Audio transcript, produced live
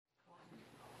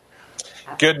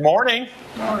Good morning.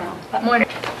 Morning.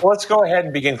 Well, let's go ahead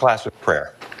and begin class with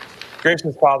prayer.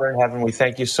 Gracious Father in heaven, we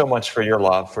thank you so much for your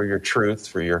love, for your truth,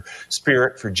 for your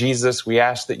spirit, for Jesus. We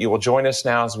ask that you will join us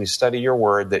now as we study your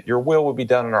word, that your will be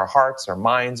done in our hearts, our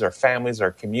minds, our families,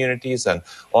 our communities, and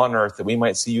on earth, that we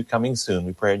might see you coming soon.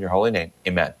 We pray in your holy name.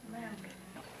 Amen.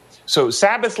 So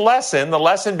Sabbath lesson, the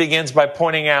lesson begins by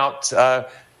pointing out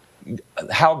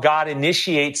how God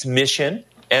initiates mission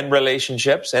and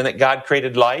relationships, and that God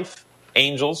created life,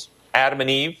 angels, Adam and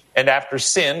Eve, and after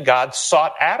sin, God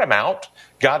sought Adam out.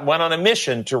 God went on a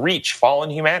mission to reach fallen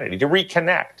humanity, to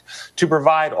reconnect, to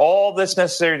provide all that's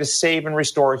necessary to save and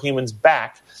restore humans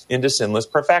back into sinless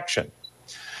perfection.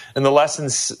 And the lesson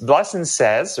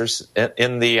says,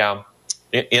 in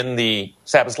the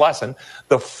Sabbath lesson,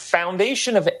 the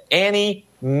foundation of any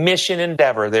mission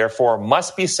endeavor, therefore,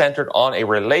 must be centered on a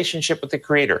relationship with the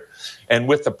Creator and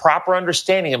with the proper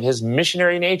understanding of His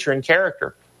missionary nature and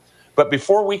character. But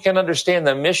before we can understand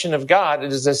the mission of God,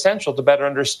 it is essential to better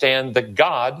understand the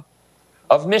God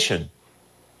of mission.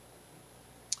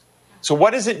 So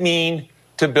what does it mean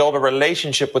to build a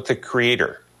relationship with the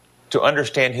Creator, to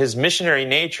understand His missionary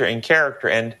nature and character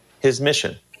and His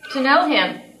mission? To know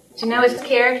Him, to know His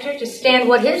character, to understand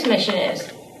what His mission is.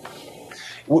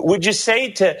 Would you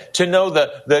say to know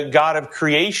the God of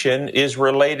creation is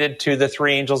related to the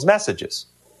three angels' messages?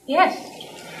 Yes.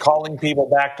 Calling people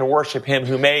back to worship Him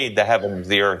who made the heavens,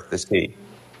 the earth, the sea.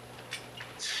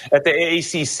 At the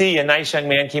AACC, a nice young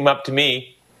man came up to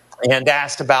me and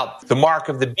asked about the mark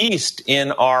of the beast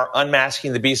in our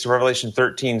Unmasking the Beast of Revelation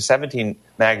 13-17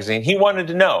 magazine. He wanted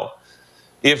to know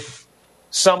if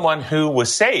someone who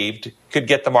was saved could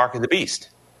get the mark of the beast.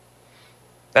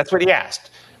 That's what he asked.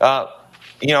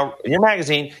 In your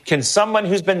magazine, can someone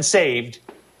who's been saved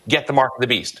get the mark of the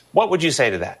beast? What would you say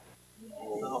to that?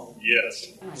 Yes.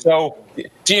 So,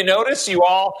 do you notice you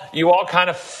all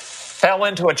kind of fell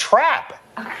into a trap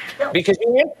because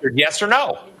you answered yes or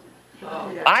no.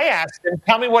 I asked him,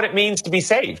 tell me what it means to be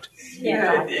saved.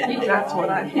 Yeah, that's what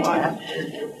I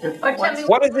thought.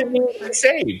 What does it mean to be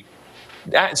saved?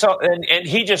 And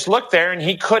he just looked there and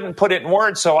he couldn't put it in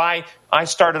words. So I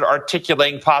started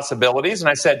articulating possibilities and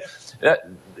I said,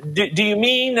 do you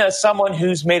mean someone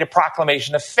who's made a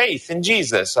proclamation of faith in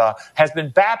Jesus, has been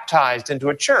baptized into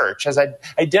a church,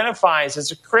 identifies as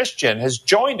a Christian, has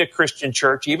joined a Christian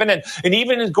church even, and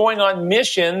even is going on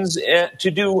missions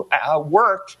to do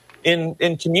work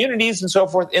in communities and so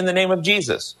forth in the name of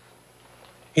Jesus?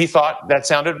 He thought that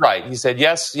sounded right. He said,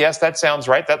 yes, that sounds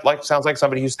right. That sounds like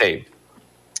somebody who's saved.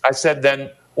 I said,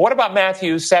 then what about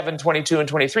Matthew 7:22 and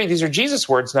 23? These are Jesus'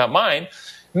 words, not mine.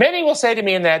 Many will say to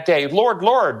me in that day, Lord,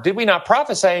 Lord, did we not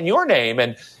prophesy in your name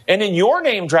and in your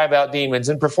name drive out demons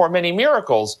and perform many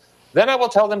miracles? Then I will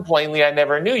tell them plainly, I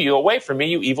never knew you. Away from me,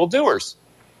 you evildoers.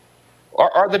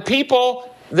 Are the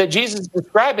people that Jesus is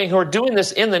describing who are doing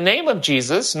this in the name of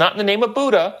Jesus, not in the name of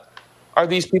Buddha, are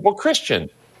these people Christian?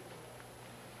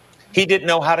 He didn't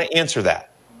know how to answer that.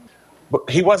 But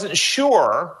he wasn't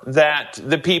sure that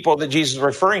the people that Jesus was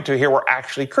referring to here were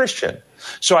actually Christian.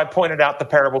 So I pointed out the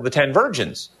parable of the 10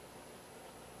 virgins,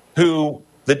 who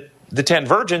the 10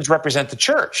 virgins represent the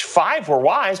church. 5 were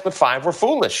wise, but 5 were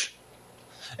foolish.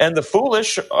 And the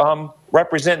foolish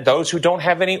represent those who don't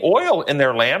have any oil in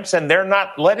their lamps, and they're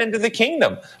not let into the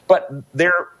kingdom. But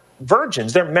they're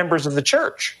virgins. They're members of the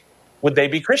church. Would they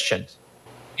be Christians?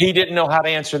 He didn't know how to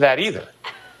answer that either.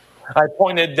 I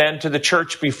pointed then to the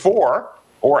church before,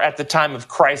 or at the time of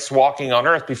Christ's walking on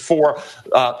earth, before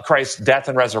Christ's death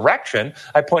and resurrection.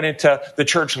 I pointed to the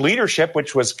church leadership,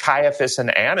 which was Caiaphas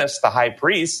and Annas, the high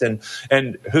priests,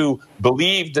 and who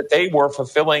believed that they were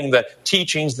fulfilling the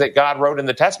teachings that God wrote in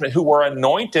the Testament, who were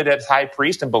anointed as high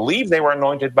priest and believed they were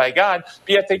anointed by God, but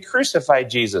yet they crucified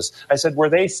Jesus. I said, were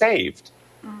they saved?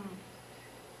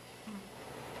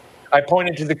 I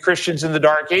pointed to the Christians in the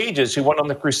Dark Ages who went on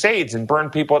the Crusades and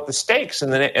burned people at the stakes in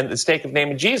the stake of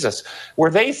name of Jesus. Were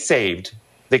they saved?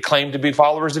 They claimed to be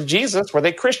followers of Jesus. Were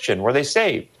they Christian? Were they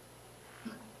saved?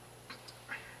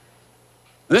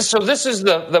 This is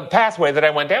the pathway that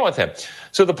I went down with him.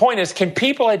 So the point is, can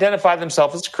people identify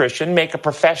themselves as Christian, make a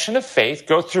profession of faith,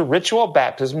 go through ritual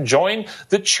baptism, join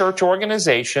the church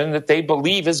organization that they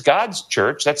believe is God's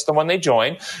church, that's the one they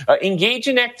join, engage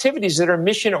in activities that are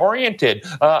mission-oriented,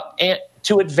 and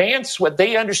to advance what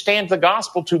they understand the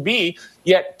gospel to be,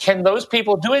 yet can those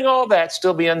people doing all that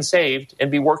still be unsaved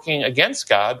and be working against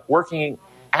God, working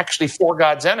actually for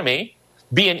God's enemy,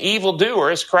 be an evildoer,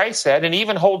 as Christ said, and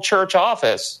even hold church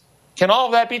office? Can all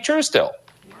of that be true still?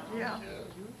 Yeah.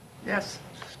 Yes.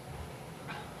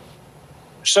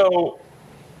 So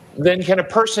Then can a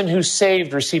person who's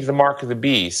saved receive the mark of the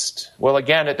beast? Well,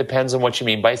 again, it depends on what you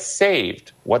mean by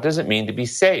saved. What does it mean to be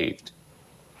saved?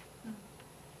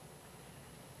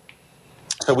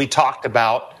 So we talked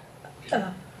about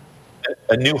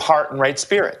a new heart and right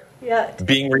spirit. Yeah.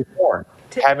 Being reborn.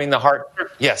 Having the heart.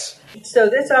 Yes. So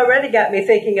this already got me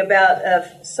thinking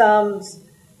about Psalms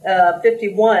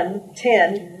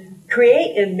 51:10.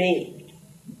 Create in me.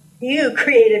 You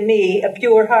create in me a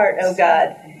pure heart, O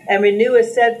God, and renew a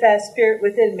steadfast spirit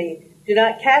within me. Do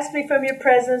not cast me from your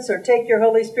presence or take your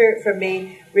Holy Spirit from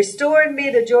me. Restore in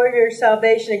me the joy of your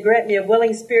salvation and grant me a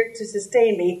willing spirit to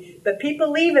sustain me. But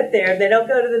people leave it there. They don't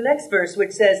go to the next verse,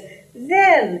 which says,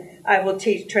 then I will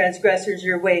teach transgressors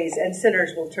your ways and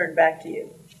sinners will turn back to you.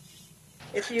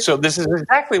 So this is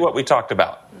exactly what we talked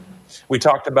about. We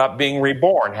talked about being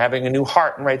reborn, having a new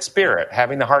heart and right spirit,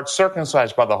 having the heart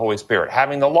circumcised by the Holy Spirit,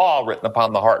 having the law written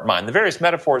upon the heart and mind, the various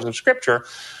metaphors of Scripture.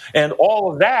 And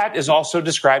all of that is also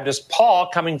described as Paul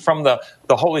coming from the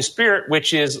Holy Spirit,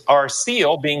 which is our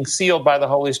seal, being sealed by the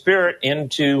Holy Spirit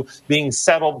into being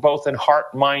settled both in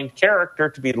heart, mind, character,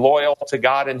 to be loyal to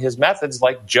God and his methods,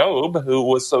 like Job, who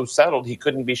was so settled he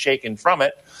couldn't be shaken from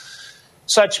it.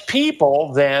 Such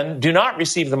people then do not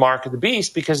receive the mark of the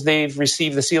beast because they've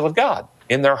received the seal of God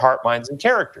in their heart, minds, and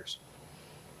characters.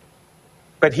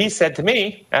 But he said to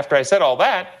me, after I said all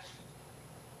that,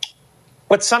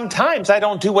 but sometimes I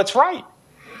don't do what's right.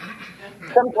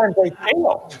 Sometimes I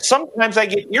fail. Sometimes I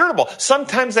get irritable.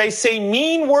 Sometimes I say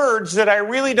mean words that I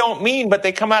really don't mean, but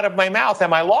they come out of my mouth.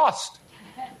 Am I lost?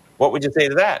 What would you say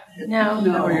to that? No,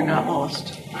 you're not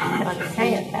lost. Let's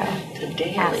say it though.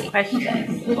 Ask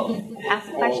questions.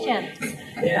 Ask questions.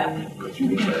 Yeah.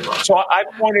 So I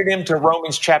pointed him to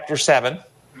Romans chapter 7.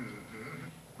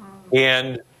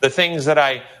 And the things that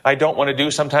I don't want to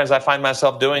do, sometimes I find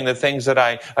myself doing. The things that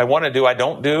I want to do, I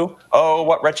don't do. Oh,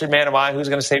 what wretched man am I? Who's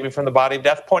going to save me from the body of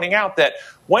death? Pointing out that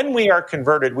when we are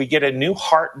converted, we get a new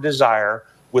heart and desire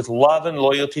with love and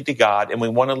loyalty to God, and we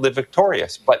want to live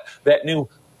victorious. But that new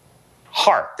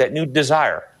heart, that new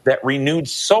desire, that renewed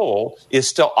soul is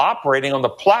still operating on the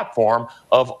platform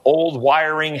of old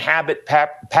wiring, habit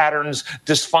patterns,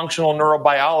 dysfunctional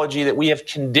neurobiology that we have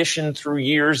conditioned through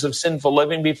years of sinful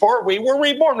living before we were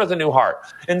reborn with a new heart.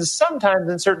 And sometimes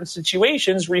in certain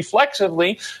situations,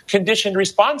 reflexively, conditioned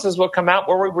responses will come out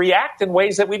where we react in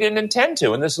ways that we didn't intend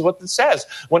to. And this is what it says.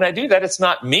 When I do that, it's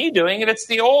not me doing it, it's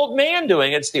the old man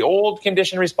doing it. It's the old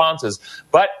conditioned responses.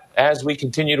 But as we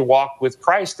continue to walk with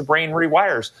Christ, the brain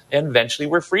rewires, and eventually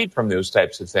we're freed from those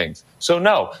types of things. So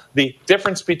no, the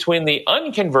difference between the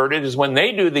unconverted is when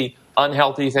they do the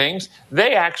unhealthy things,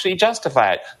 they actually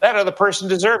justify it. That other person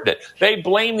deserved it. They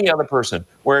blame the other person.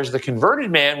 Whereas the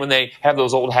converted man, when they have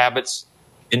those old habits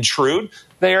intrude,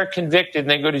 they are convicted and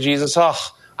they go to Jesus, oh,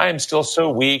 I am still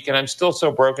so weak and I'm still so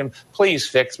broken. Please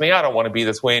fix me. I don't want to be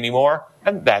this way anymore.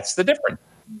 And that's the difference.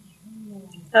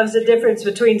 That was the difference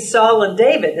between Saul and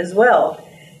David as well.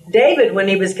 David, when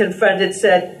he was confronted,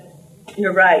 said,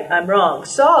 you're right, I'm wrong.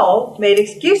 Saul made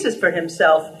excuses for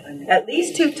himself at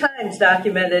least 2 times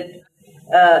documented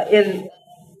in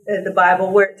the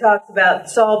Bible, where it talks about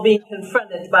Saul being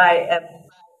confronted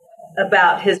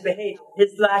about his behavior,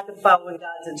 his lack of following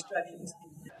God's instructions.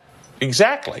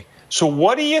 Exactly. So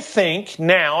what do you think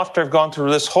now, after I've gone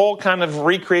through this whole kind of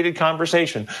recreated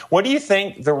conversation, what do you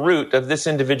think the root of this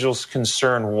individual's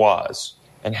concern was?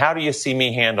 And how do you see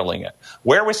me handling it?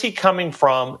 Where was he coming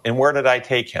from and where did I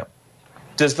take him?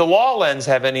 Does the law lens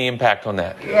have any impact on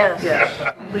that?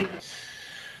 Yes.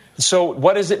 So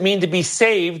what does it mean to be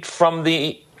saved from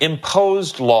the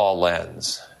imposed law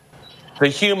lens? The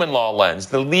human law lens,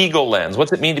 the legal lens.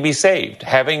 What's it mean to be saved?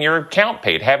 Having your account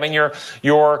paid, having your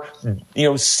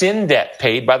sin debt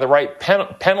paid by the right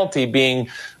penalty being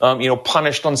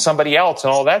punished on somebody else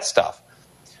and all that stuff.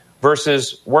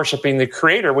 Versus worshiping the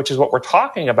Creator, which is what we're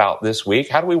talking about this week.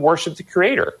 How do we worship the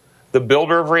Creator? The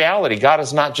builder of reality. God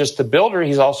is not just the builder,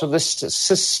 he's also the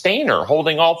sustainer,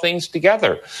 holding all things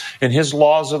together. And his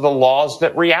laws are the laws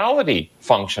that reality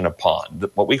function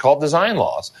upon, what we call design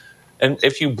laws. And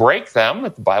if you break them, the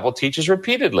Bible teaches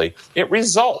repeatedly, it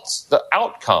results, the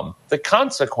outcome, the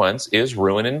consequence is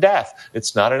ruin and death.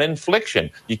 It's not an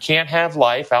infliction. You can't have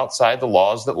life outside the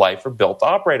laws that life are built to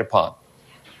operate upon.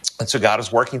 And so God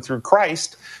is working through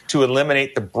Christ to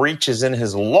eliminate the breaches in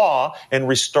his law and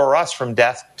restore us from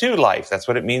death to life. That's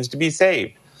what it means to be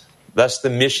saved. Thus, the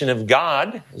mission of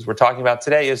God, as we're talking about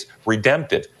today, is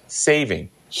redemptive, saving,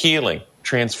 healing,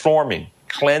 transforming,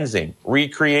 cleansing,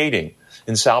 recreating.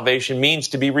 And salvation means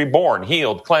to be reborn,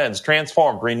 healed, cleansed,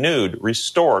 transformed, renewed,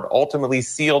 restored, ultimately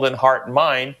sealed in heart and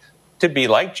mind to be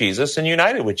like Jesus and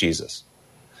united with Jesus.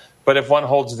 But if one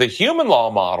holds the human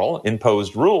law model,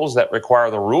 imposed rules that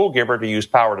require the rule giver to use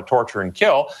power to torture and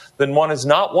kill, then one is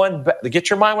not one.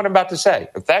 Get your mind what I'm about to say.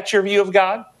 If that's your view of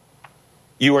God,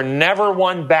 you are never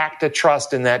won back to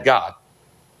trust in that God.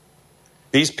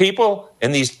 These people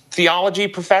and these theology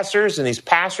professors and these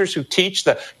pastors who teach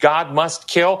that God must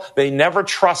kill, they never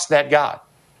trust that God.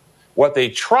 What they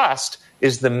trust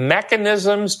is the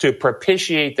mechanisms to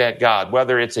propitiate that God,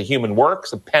 whether it's a human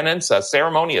works, a penance, a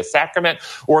ceremony, a sacrament,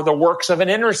 or the works of an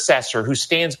intercessor who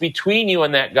stands between you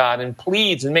and that God and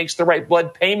pleads and makes the right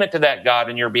blood payment to that God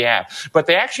in your behalf. But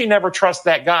they actually never trust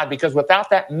that God because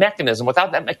without that mechanism,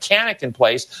 without that mechanic in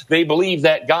place, they believe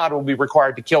that God will be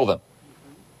required to kill them.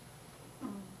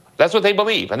 That's what they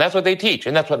believe, and that's what they teach,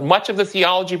 and that's what much of the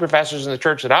theology professors in the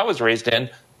church that I was raised in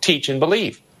teach and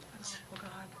believe.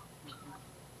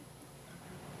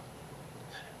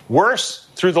 Worse,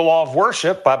 through the law of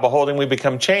worship, by beholding we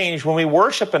become changed. When we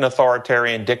worship an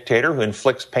authoritarian dictator who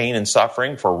inflicts pain and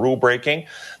suffering for rule breaking,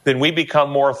 then we become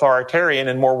more authoritarian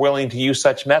and more willing to use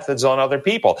such methods on other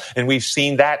people. And we've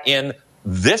seen that in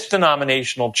this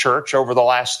denominational church over the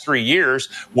last 3 years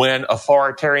when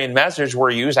authoritarian methods were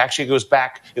used. Actually goes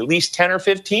back at least 10 or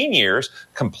 15 years.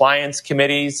 Compliance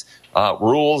committees,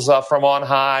 rules from on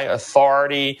high,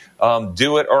 authority,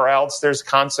 do it or else there's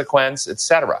consequence,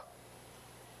 etc.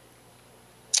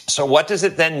 So what does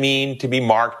it then mean to be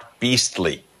marked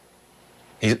beastly?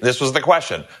 This was the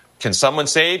question. Can someone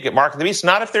saved get marked of the beast?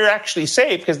 Not if they're actually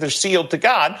saved because they're sealed to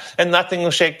God and nothing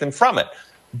will shake them from it.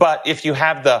 But if you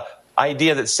have the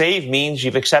idea that saved means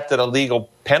you've accepted a legal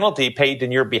penalty paid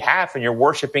in your behalf and you're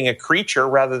worshiping a creature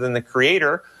rather than the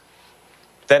creator,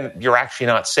 then you're actually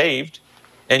not saved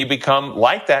and you become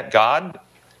like that God.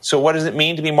 So what does it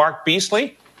mean to be marked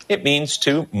beastly? It means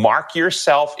to mark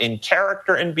yourself in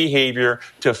character and behavior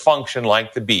to function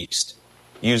like the beast,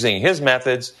 using his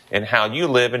methods in how you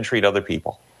live and treat other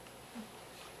people.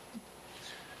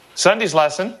 Sunday's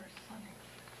lesson,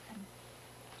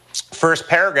 first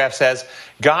paragraph says,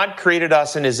 God created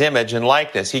us in his image and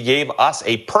likeness. He gave us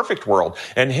a perfect world.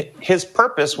 And his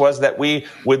purpose was that we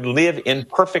would live in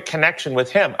perfect connection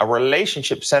with him, a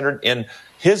relationship centered in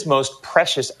his most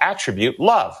precious attribute,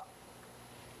 love.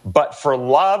 But for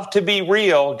love to be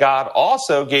real, God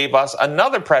also gave us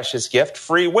another precious gift,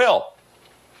 free will,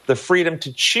 the freedom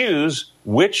to choose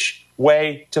which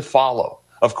way to follow.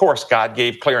 Of course, God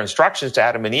gave clear instructions to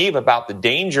Adam and Eve about the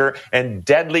danger and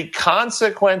deadly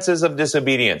consequences of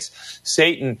disobedience.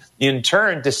 Satan, in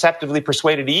turn, deceptively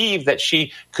persuaded Eve that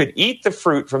she could eat the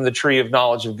fruit from the tree of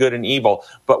knowledge of good and evil,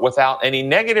 but without any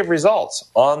negative results.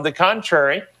 On the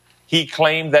contrary, he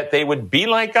claimed that they would be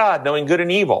like God, knowing good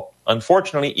and evil.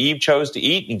 Unfortunately, Eve chose to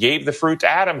eat and gave the fruit to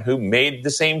Adam, who made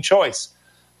the same choice.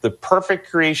 The perfect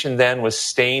creation then was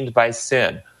stained by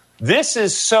sin. This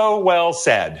is so well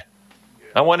said.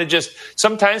 I want to just,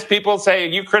 sometimes people say,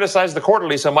 you criticize the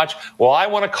Quarterly so much. Well, I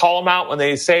want to call them out when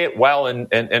they say it well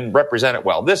and represent it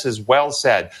well. This is well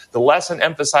said. The lesson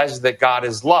emphasizes that God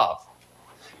is love.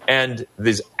 And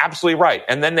this is absolutely right.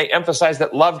 And then they emphasize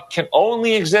that love can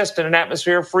only exist in an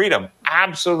atmosphere of freedom.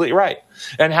 Absolutely right.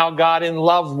 And how God in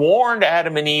love warned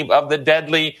Adam and Eve of the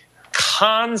deadly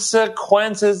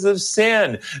consequences of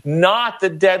sin, not the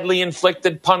deadly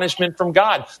inflicted punishment from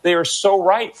God. They are so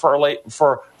right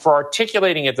for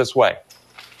articulating it this way.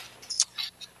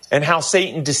 And how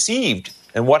Satan deceived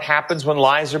and what happens when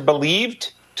lies are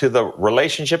believed to the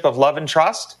relationship of love and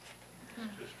trust.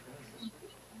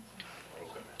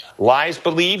 Lies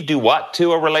believed do what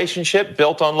to a relationship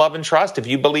built on love and trust? If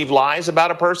you believe lies about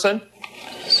a person,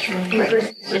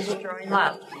 Destroying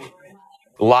love.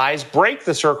 lies break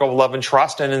the circle of love and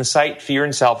trust and incite fear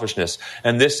and selfishness.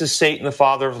 And this is Satan, the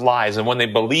father of lies. And when they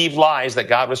believe lies that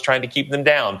God was trying to keep them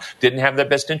down, didn't have their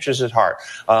best interests at heart,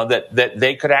 that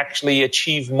they could actually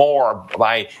achieve more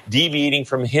by deviating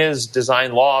from his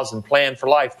design laws and plan for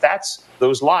life,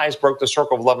 those lies broke the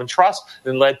circle of love and trust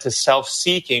and led to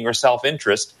self-seeking or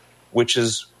self-interest, which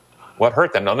is what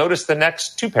hurt them. Now notice the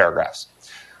next 2 paragraphs.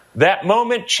 That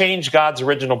moment changed God's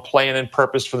original plan and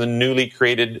purpose for the newly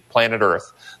created planet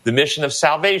Earth. The mission of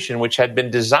salvation, which had been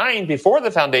designed before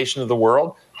the foundation of the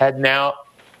world, had now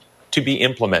to be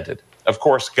implemented. Of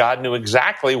course, God knew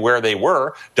exactly where they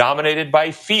were. Dominated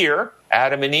by fear,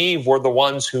 Adam and Eve were the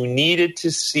ones who needed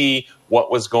to see what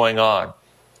was going on.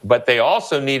 But they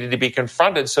also needed to be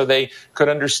confronted so they could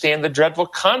understand the dreadful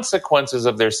consequences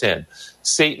of their sin.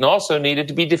 Satan also needed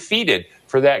to be defeated.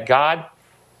 For that, God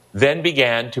then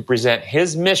began to present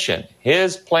his mission,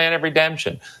 his plan of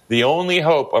redemption, the only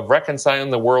hope of reconciling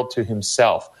the world to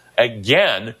himself.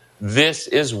 Again, this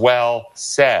is well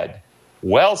said.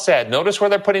 Well said. Notice where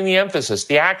they're putting the emphasis,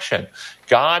 the action.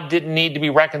 God didn't need to be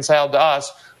reconciled to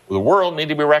us. The world needed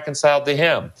to be reconciled to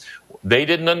him. They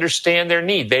didn't understand their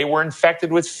need. They were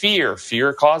infected with fear.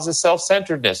 Fear causes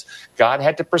self-centeredness. God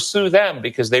had to pursue them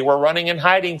because they were running and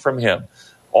hiding from him.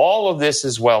 All of this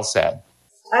is well said.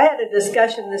 I had a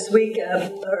discussion this week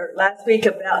or last week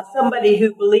about somebody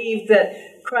who believed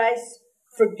that Christ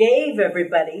forgave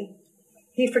everybody.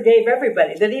 He forgave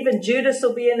everybody, that even Judas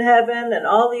will be in heaven and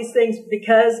all these things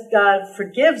because God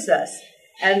forgives us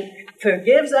and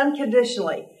forgives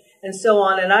unconditionally and so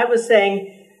on. And I was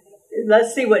saying,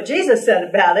 let's see what Jesus said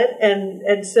about it.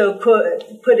 And so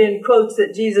put in quotes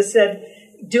that Jesus said,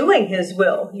 doing his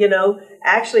will,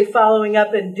 actually following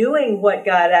up and doing what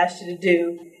God asked you to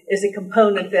do is a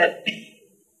component that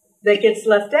gets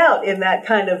left out in that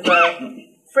kind of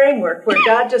framework where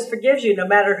God just forgives you no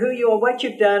matter who you are, what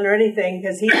you've done or anything,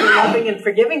 because he's a loving and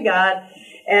forgiving God.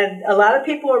 And a lot of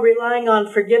people are relying on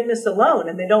forgiveness alone,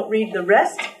 and they don't read the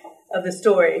rest of the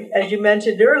story. As you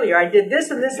mentioned earlier, I did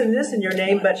this and this and this in your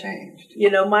name, but,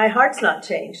 my heart's not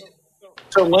changed.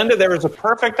 So, Linda, there is a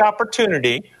perfect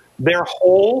opportunity. Their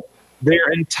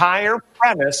entire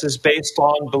premise is based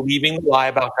on believing the lie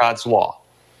about God's law.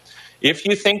 If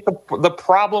you think the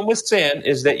problem with sin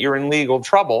is that you're in legal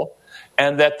trouble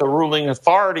and that the ruling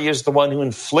authority is the one who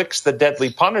inflicts the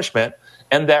deadly punishment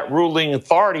and that ruling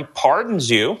authority pardons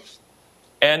you,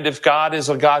 and if God is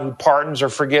a God who pardons or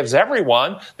forgives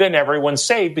everyone, then everyone's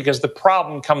saved because the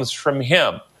problem comes from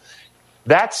him.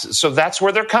 That's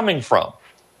where they're coming from,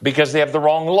 because they have the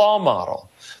wrong law model.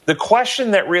 The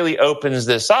question that really opens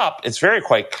this up, it's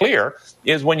quite clear,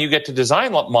 is when you get to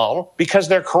design model, because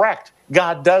they're correct.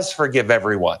 God does forgive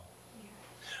everyone.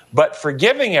 But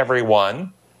forgiving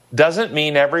everyone doesn't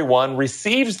mean everyone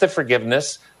receives the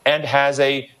forgiveness and has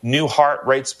a new heart,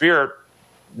 right spirit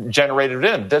generated in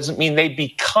them. It doesn't mean they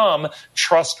become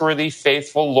trustworthy,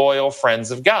 faithful, loyal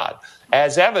friends of God.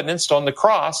 As evidenced on the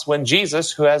cross when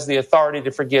Jesus, who has the authority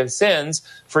to forgive sins,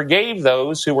 forgave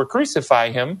those who were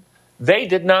crucifying him, they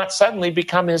did not suddenly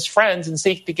become his friends and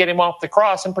seek to get him off the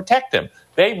cross and protect him.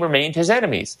 They remained his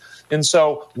enemies. And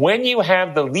so when you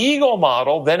have the legal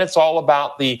model, then it's all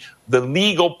about the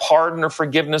legal pardon or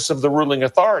forgiveness of the ruling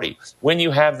authority. When you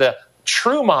have the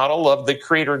true model of the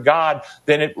Creator God,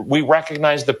 then we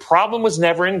recognize the problem was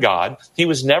never in God. He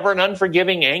was never an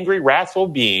unforgiving, angry, wrathful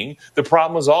being. The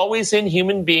problem was always in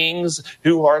human beings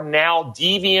who are now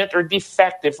deviant or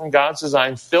defective from God's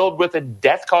design, filled with a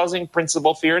death-causing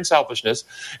principle, fear and selfishness.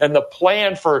 And the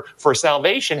plan for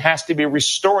salvation has to be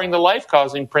restoring the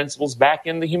life-causing principles back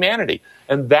into humanity.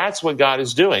 And that's what God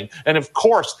is doing. And of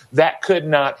course, that could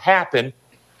not happen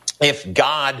if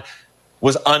God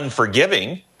was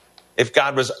unforgiving. If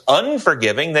God was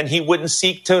unforgiving, then he wouldn't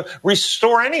seek to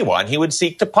restore anyone. He would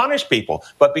seek to punish people.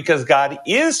 But because God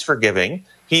is forgiving,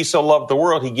 he so loved the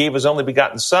world, he gave his only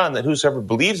begotten Son, that whosoever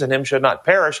believes in him should not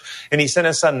perish. And he sent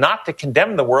his Son not to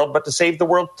condemn the world, but to save the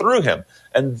world through him.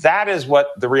 And that is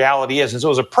what the reality is. And so it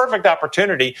was a perfect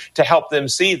opportunity to help them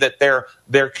see that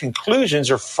their conclusions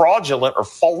are fraudulent or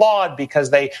flawed because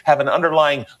they have an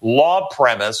underlying law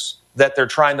premise that they're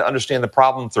trying to understand the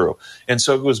problem through. And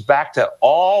so it goes back to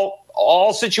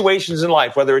all situations in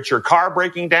life, whether it's your car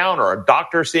breaking down or a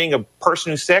doctor seeing a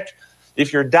person who's sick.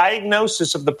 If your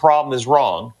diagnosis of the problem is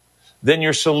wrong, then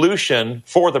your solution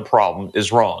for the problem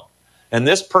is wrong. And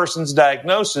this person's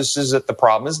diagnosis is that the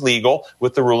problem is legal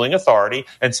with the ruling authority.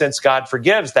 And since God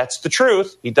forgives, that's the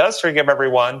truth. He does forgive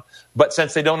everyone. But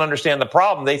since they don't understand the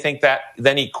problem, they think that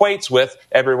then equates with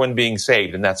everyone being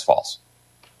saved. And that's false.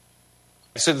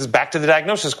 So this is back to the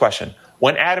diagnosis question.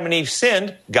 When Adam and Eve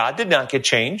sinned, God did not get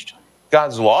changed.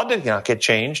 God's law did not get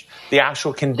changed. The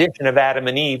actual condition of Adam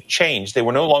and Eve changed. They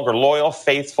were no longer loyal,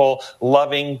 faithful,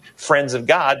 loving friends of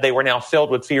God. They were now filled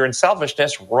with fear and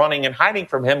selfishness, running and hiding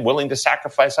from him, willing to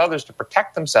sacrifice others to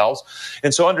protect themselves.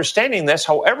 And so understanding this,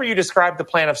 however you describe the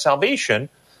plan of salvation,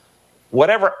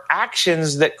 whatever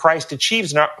actions that Christ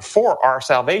achieves for our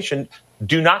salvation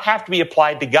do not have to be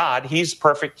applied to God. He's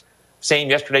perfect,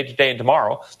 same yesterday, today, and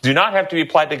tomorrow. Do not have to be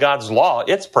applied to God's law.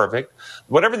 It's perfect.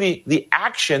 Whatever the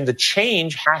action, the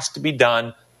change has to be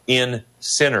done in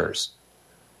sinners.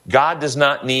 God does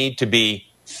not need to be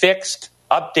fixed,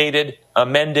 updated,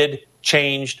 amended,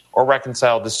 changed, or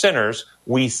reconciled to sinners.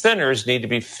 We sinners need to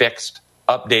be fixed,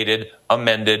 updated,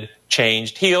 amended,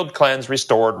 changed, healed, cleansed,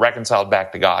 restored, reconciled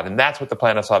back to God. And that's what the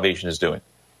plan of salvation is doing.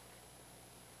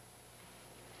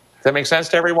 Does that make sense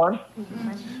to everyone?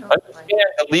 Mm-hmm. Understand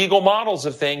the legal models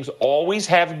of things always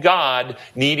have God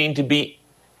needing to be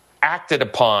acted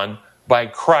upon by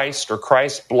Christ or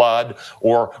Christ's blood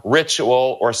or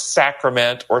ritual or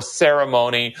sacrament or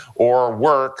ceremony or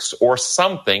works or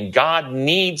something. God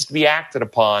needs to be acted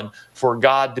upon for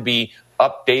God to be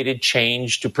updated,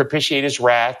 changed, to propitiate his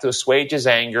wrath, to assuage his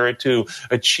anger, to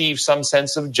achieve some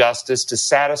sense of justice, to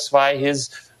satisfy his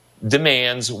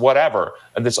demands, whatever.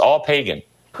 And it's all pagan.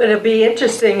 But it'll be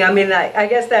interesting. I mean, I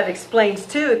guess that explains,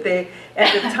 too,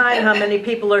 at the time how many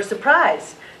people are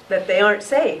surprised that they aren't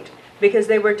saved. Because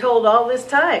they were told all this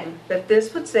time that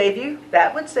this would save you,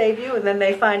 that would save you, and then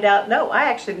they find out, no, I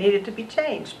actually needed to be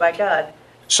changed by God.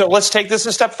 So let's take this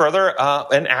a step further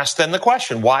and ask then the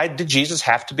question, why did Jesus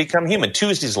have to become human?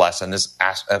 Tuesday's lesson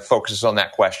focuses on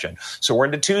that question. So we're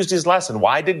into Tuesday's lesson.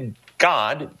 Why did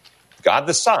God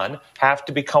the Son, have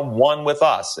to become one with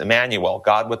us, Emmanuel,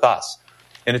 God with us?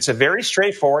 And it's a very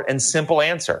straightforward and simple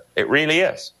answer. It really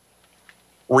is.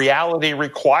 Reality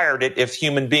required it if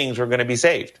human beings were going to be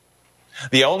saved.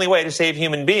 The only way to save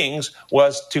human beings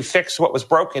was to fix what was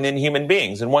broken in human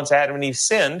beings. And once Adam and Eve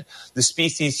sinned, the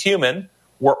species human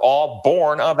were all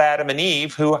born of Adam and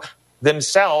Eve, who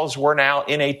themselves were now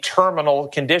in a terminal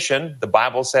condition. The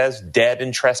Bible says dead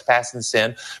in trespass and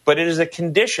sin, but it is a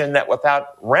condition that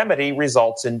without remedy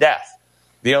results in death.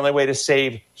 The only way to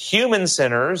save human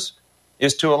sinners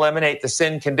is to eliminate the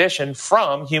sin condition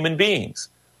from human beings.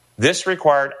 This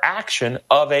required action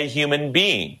of a human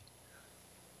being.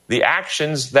 The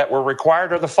actions that were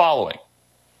required are the following.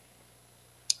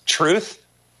 Truth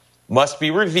must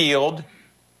be revealed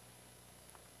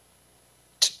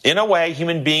in a way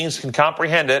human beings can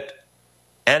comprehend it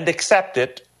and accept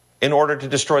it in order to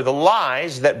destroy the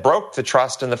lies that broke the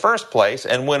trust in the first place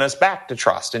and win us back to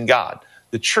trust in God.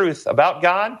 The truth about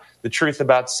God, the truth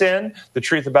about sin, the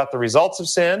truth about the results of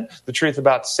sin, the truth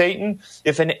about Satan.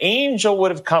 If an angel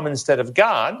would have come instead of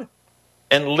God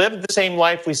and lived the same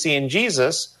life we see in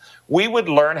Jesus, we would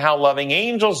learn how loving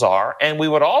angels are, and we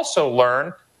would also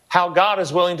learn how God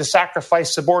is willing to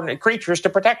sacrifice subordinate creatures to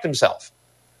protect himself,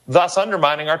 thus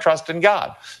undermining our trust in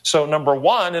God. So number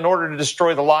one, in order to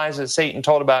destroy the lies that Satan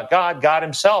told about God, God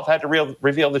himself had to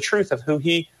reveal the truth of who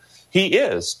he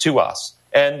is to us.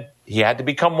 And he had to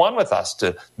become one with us,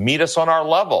 to meet us on our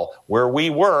level where we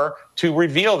were, to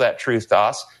reveal that truth to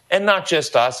us, and not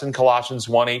just us. In Colossians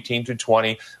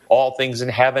 1:18-20, all things in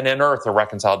heaven and earth are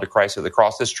reconciled to Christ at the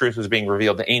cross. This truth was being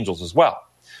revealed to angels as well.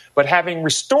 But having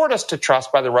restored us to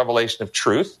trust by the revelation of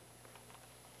truth,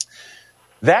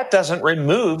 that doesn't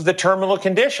remove the terminal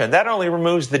condition. That only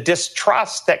removes the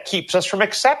distrust that keeps us from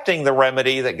accepting the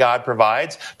remedy that God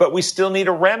provides. But we still need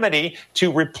a remedy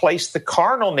to replace the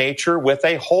carnal nature with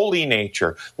a holy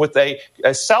nature, with a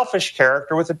selfish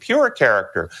character, with a pure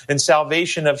character. And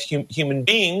salvation of human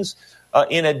beings,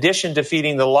 in addition to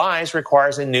defeating the lies,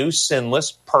 requires a new,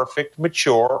 sinless, perfect,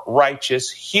 mature, righteous,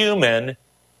 human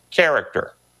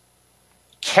character.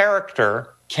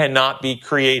 Character cannot be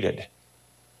created.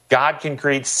 God can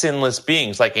create sinless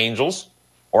beings like angels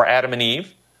or Adam and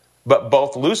Eve, but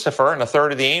both Lucifer and a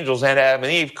third of the angels and Adam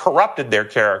and Eve corrupted their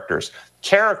characters.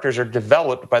 Characters are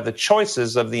developed by the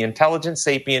choices of the intelligent,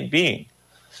 sapient being.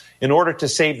 In order to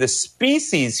save the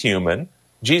species human,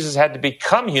 Jesus had to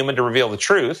become human to reveal the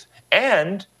truth,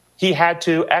 and he had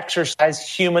to exercise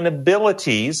human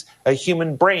abilities, a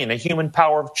human brain, a human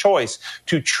power of choice,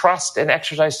 to trust and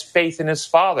exercise faith in his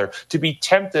Father, to be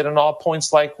tempted in all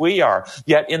points like we are,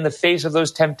 yet in the face of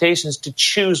those temptations to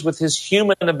choose with his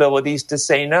human abilities to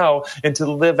say no and to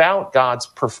live out God's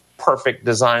perfect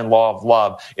design law of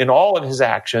love in all of his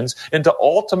actions, and to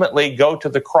ultimately go to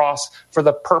the cross for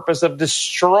the purpose of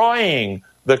destroying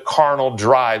the carnal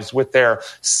drives with their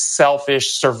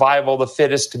selfish survival, the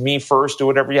fittest, me first, do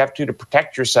whatever you have to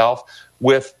protect yourself,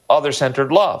 with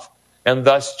other-centered love. And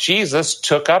thus Jesus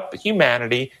took up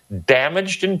humanity,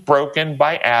 damaged and broken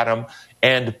by Adam,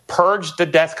 and purged the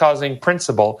death-causing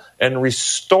principle and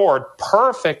restored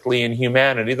perfectly in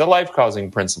humanity the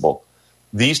life-causing principle.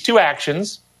 These two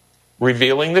actions,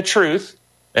 revealing the truth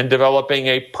and developing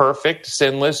a perfect,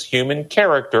 sinless human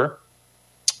character,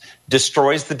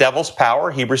 destroys the devil's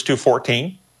power, Hebrews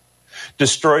 2:14,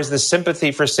 destroys the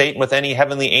sympathy for Satan with any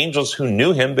heavenly angels who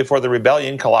knew him before the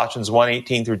rebellion, Colossians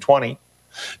 1:18-20,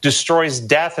 destroys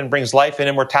death and brings life and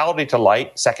immortality to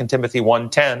light, 2 Timothy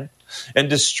 1:10, and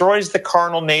destroys the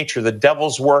carnal nature, the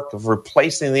devil's work of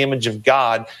replacing the image of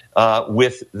God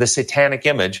with the satanic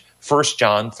image, 1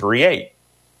 John 3:8.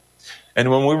 And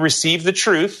when we receive the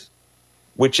truth,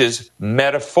 which is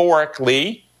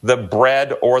metaphorically the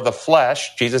bread or the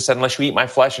flesh, Jesus said, unless you eat my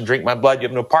flesh and drink my blood, you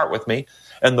have no part with me.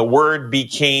 And the Word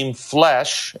became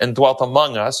flesh and dwelt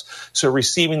among us. So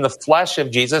receiving the flesh of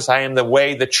Jesus, I am the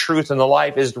way, the truth, and the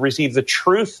life, is to receive the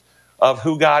truth of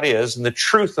who God is and the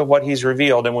truth of what he's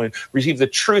revealed. And when we receive the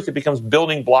truth, it becomes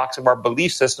building blocks of our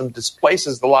belief system,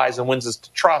 displaces the lies and wins us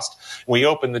to trust. When we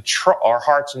open our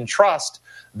hearts in trust,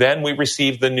 then we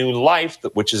receive the new life,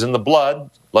 which is in the blood,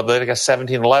 Leviticus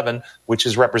 17:11, which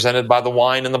is represented by the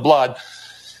wine and the blood.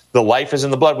 The life is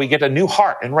in the blood. We get a new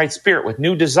heart and right spirit with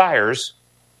new desires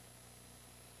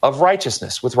of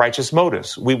righteousness, with righteous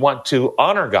motives. We want to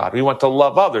honor God. We want to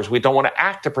love others. We don't want to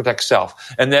act to protect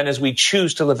self. And then as we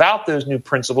choose to live out those new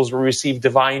principles, we receive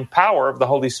divine power of the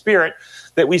Holy Spirit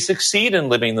that we succeed in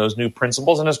living those new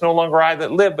principles. And it's no longer I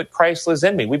that live, but Christ lives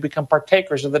in me. We become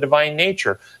partakers of the divine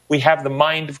nature. We have the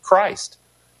mind of Christ.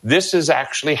 This is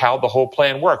actually how the whole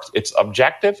plan works. It's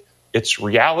objective. It's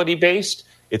reality-based.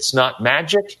 It's not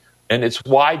magic. And it's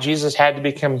why Jesus had to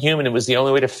become human. It was the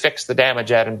only way to fix the damage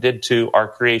Adam did to our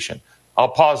creation. I'll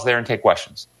pause there and take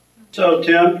questions. So,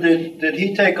 Tim, did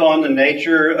he take on the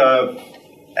nature of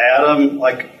Adam,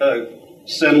 like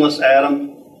sinless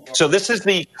Adam? So this is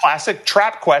the classic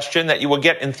trap question that you will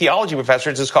get in theology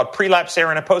professors. It's called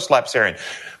prelapsarian and postlapsarian.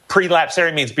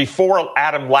 Prelapsarian means before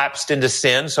Adam lapsed into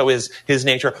sin, so his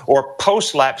nature, or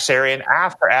postlapsarian,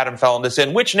 after Adam fell into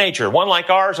sin. Which nature? One like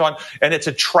ours, and it's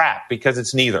a trap because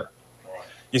it's neither.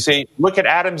 You see, look at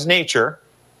Adam's nature.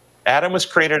 Adam was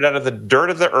created out of the dirt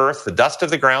of the earth, the dust of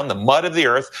the ground, the mud of the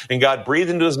earth, and God breathed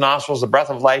into his nostrils the breath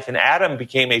of life, and Adam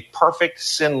became a perfect,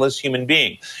 sinless human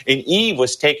being. And Eve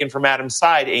was taken from Adam's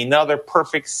side, another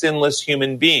perfect, sinless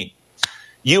human being.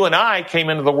 You and I came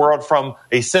into the world from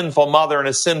a sinful mother and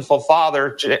a sinful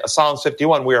father. Psalms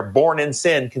 51, we are born in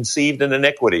sin, conceived in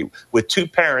iniquity, with two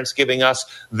parents giving us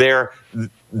their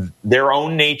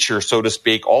own nature, so to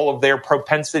speak, all of their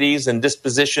propensities and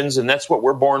dispositions, and that's what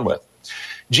we're born with.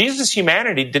 Jesus'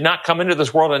 humanity did not come into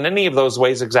this world in any of those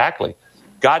ways exactly.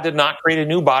 God did not create a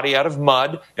new body out of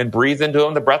mud and breathe into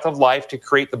him the breath of life to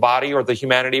create the body or the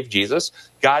humanity of Jesus.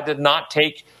 God did not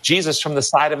take Jesus from the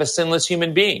side of a sinless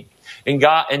human being.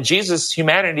 And Jesus'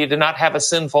 humanity did not have a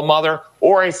sinful mother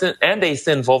or a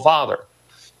sinful father.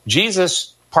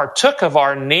 Jesus partook of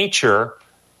our nature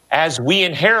as we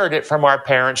inherit it from our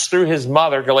parents through his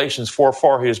mother, Galatians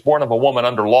 4:4. He was born of a woman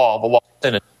under law, the law of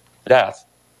sin and death.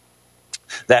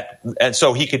 And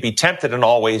so he could be tempted in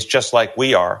all ways just like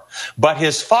we are. But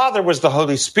his father was the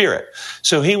Holy Spirit.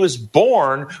 So he was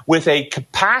born with a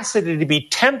capacity to be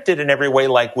tempted in every way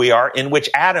like we are, in which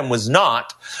Adam was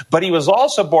not. But he was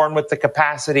also born with the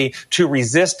capacity to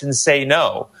resist and say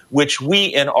no, which we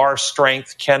in our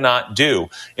strength cannot do.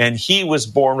 And he was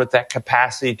born with that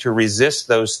capacity to resist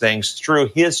those things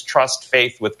through his trust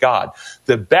faith with God.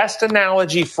 The best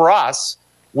analogy for us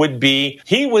would be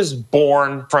he was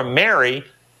born from Mary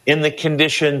in the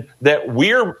condition that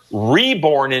we're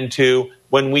reborn into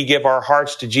when we give our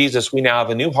hearts to Jesus. We now have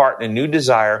a new heart and a new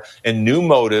desire and new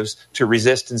motives to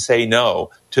resist and say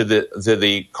no to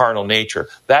the carnal nature.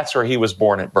 That's where he was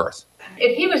born at birth.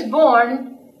 If he was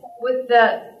born with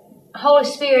the Holy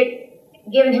Spirit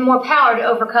giving him more power to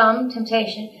overcome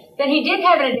temptation, then he did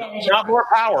have an advantage. Not more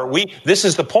power. This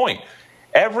is the point.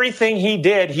 Everything he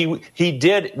did, he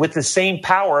did with the same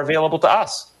power available to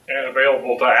us. And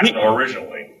available to Adam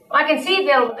originally. I can see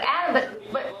available to Adam,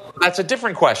 but that's a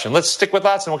different question. Let's stick with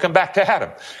us and we'll come back to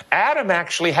Adam. Adam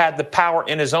actually had the power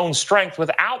in his own strength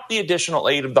without the additional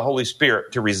aid of the Holy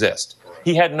Spirit to resist.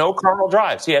 He had no carnal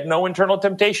drives. He had no internal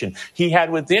temptation. He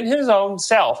had within his own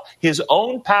self, his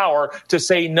own power to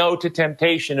say no to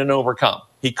temptation and overcome.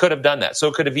 He could have done that.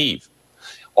 So could have Eve.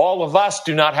 All of us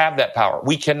do not have that power.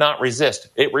 We cannot resist.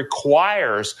 It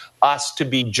requires us to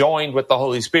be joined with the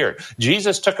Holy Spirit.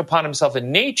 Jesus took upon himself a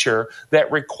nature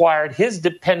that required his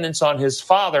dependence on his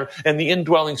Father and the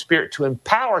indwelling Spirit to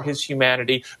empower his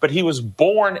humanity, but he was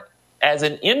born as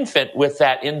an infant with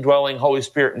that indwelling Holy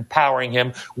Spirit empowering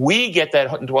him. We get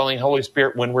that indwelling Holy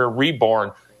Spirit when we're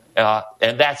reborn.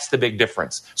 And that's the big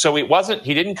difference. So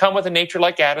he didn't come with a nature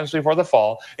like Adam's before the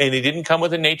fall, and he didn't come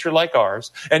with a nature like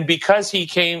ours. And because he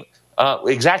came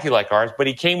exactly like ours, but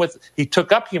he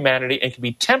took up humanity and could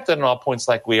be tempted in all points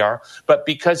like we are. But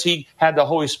because he had the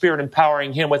Holy Spirit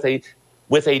empowering him with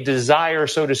a desire,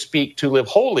 so to speak, to live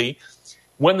holy,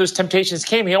 when those temptations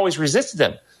came, he always resisted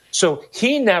them. So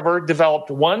he never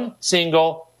developed one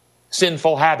single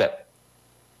sinful habit.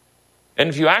 And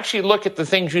if you actually look at the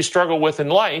things you struggle with in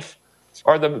life,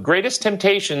 are the greatest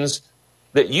temptations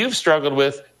that you've struggled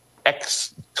with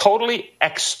totally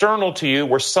external to you,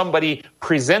 where somebody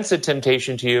presents a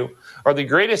temptation to you, are the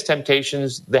greatest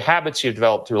temptations, the habits you've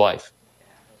developed through life.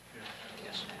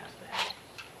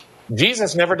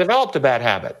 Jesus never developed a bad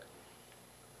habit.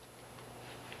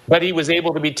 But he was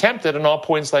able to be tempted in all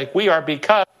points like we are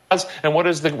because, and what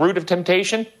is the root of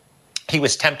temptation? He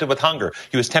was tempted with hunger.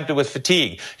 He was tempted with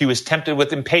fatigue. He was tempted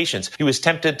with impatience. He was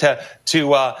tempted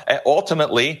to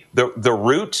ultimately, the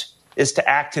root is to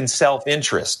act in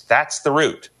self-interest. That's the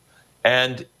root.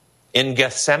 And in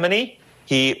Gethsemane,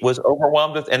 he was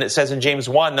overwhelmed with, and it says in James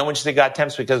 1, no one should say God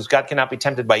tempts because God cannot be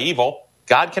tempted by evil.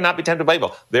 God cannot be tempted by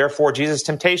evil. Therefore, Jesus'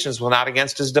 temptations were not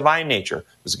against his divine nature.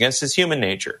 It was against his human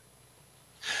nature.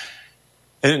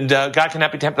 And God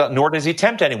cannot be tempted, nor does he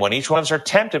tempt anyone. Each one of us are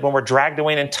tempted when we're dragged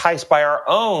away and enticed by our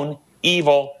own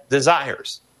evil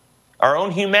desires. Our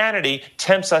own humanity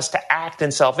tempts us to act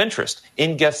in self-interest.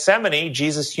 In Gethsemane,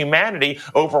 Jesus' humanity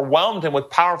overwhelmed him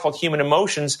with powerful human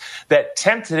emotions that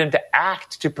tempted him to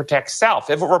act to protect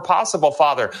self. If it were possible,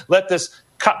 Father, let this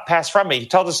cup pass from me. He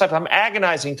told the disciples, I'm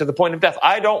agonizing to the point of death.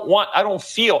 I don't want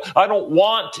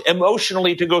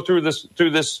emotionally to go through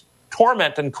this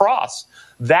torment and cross.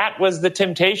 That was the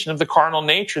temptation of the carnal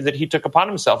nature that he took upon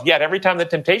himself. Yet every time the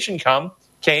temptation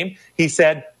came, he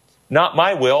said, not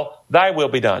my will, thy will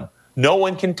be done. No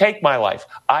one can take my life.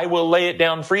 I will lay it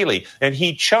down freely. And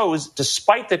he chose,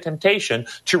 despite the temptation,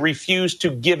 to refuse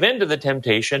to give in to the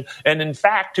temptation, and in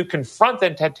fact, to confront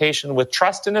the temptation with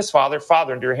trust in his Father.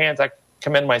 Father, into your hands I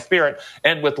commend my spirit,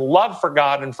 and with love for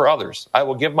God and for others. I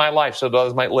will give my life so that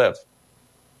others might live.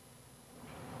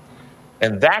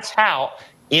 And that's how,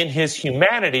 in his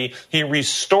humanity, he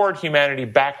restored humanity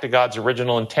back to God's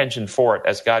original intention for it,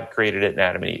 as God created it in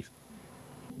Adam and Eve.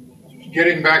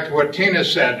 Getting back to what Tina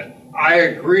said, I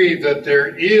agree that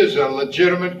there is a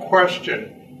legitimate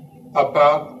question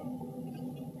about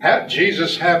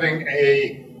Jesus having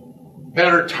a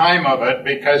better time of it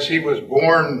because he was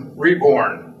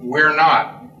reborn. We're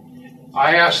not.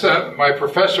 I asked my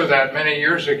professor that many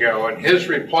years ago, and his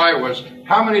reply was,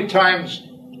 how many times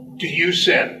do you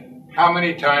sin? How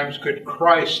many times could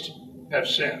Christ have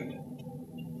sinned?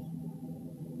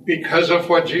 Because of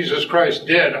what Jesus Christ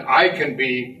did, I can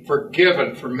be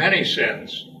forgiven for many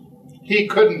sins. He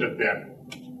couldn't have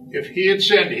been. If he had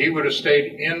sinned, he would have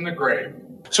stayed in the grave.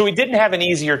 So he didn't have an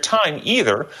easier time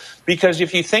either, because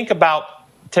if you think about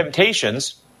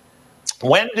temptations,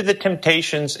 when did the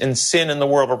temptations and sin in the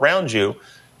world around you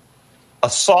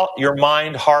assault your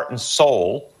mind, heart, and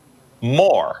soul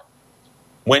more?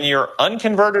 When you're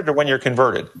unconverted or when you're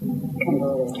converted?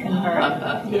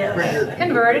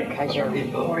 Converted. Because you're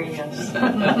victorious.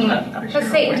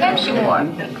 Because Satan tempts you more.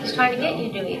 He's trying to get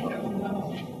you to do evil.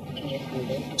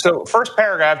 So, first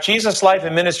paragraph, Jesus' life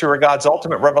and ministry were God's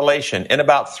ultimate revelation. In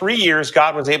about 3 years,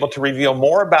 God was able to reveal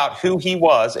more about who he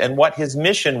was and what his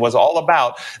mission was all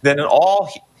about than in all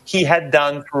he had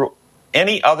done through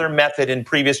any other method in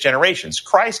previous generations.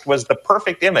 Christ was the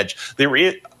perfect image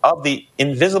of the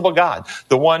invisible God,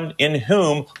 the one in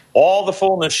whom all the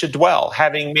fullness should dwell,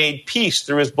 having made peace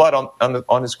through his blood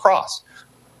on his cross.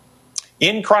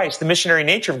 In Christ, the missionary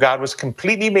nature of God was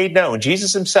completely made known.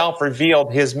 Jesus himself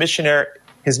revealed his mission,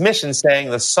 saying,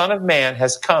 the Son of Man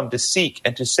has come to seek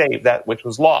and to save that which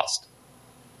was lost.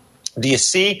 Do you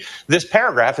see? This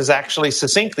paragraph is actually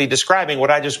succinctly describing what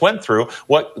I just went through,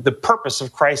 what the purpose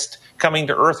of Christ coming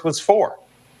to earth was for.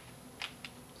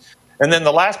 And then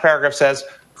the last paragraph says,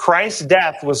 Christ's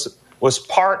death was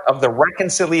part of the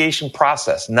reconciliation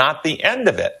process, not the end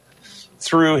of it.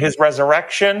 Through his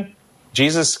resurrection,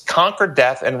 Jesus conquered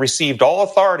death and received all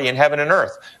authority in heaven and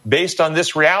earth. Based on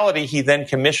this reality, he then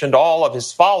commissioned all of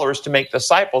his followers to make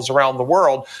disciples around the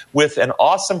world with an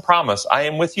awesome promise. I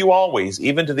am with you always,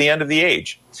 even to the end of the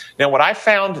age. Now, what I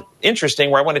found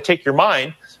interesting, where I want to take your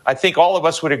mind, I think all of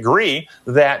us would agree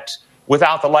that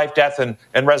without the life, death,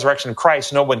 and resurrection of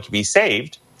Christ, no one can be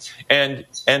saved. And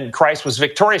Christ was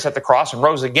victorious at the cross and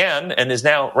rose again and is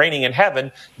now reigning in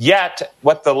heaven. Yet,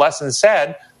 what the lesson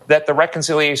said, that the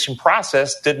reconciliation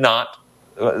process did not,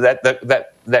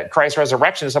 that Christ's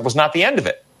resurrection was not the end of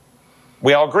it.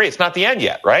 We all agree it's not the end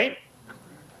yet, right?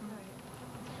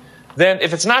 Then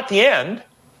if it's not the end,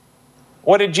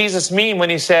 what did Jesus mean when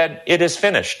he said, it is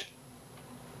finished?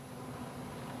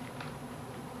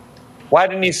 Why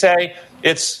didn't he say,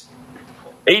 it's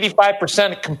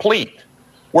 85% complete?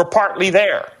 We're partly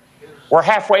there. We're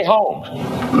halfway home.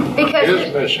 Because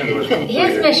his mission was completed.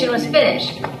 His mission was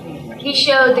finished. He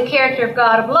showed the character of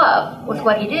God of love with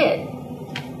what he did.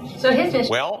 So his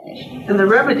mission was finished. And the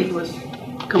remedy was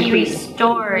complete. He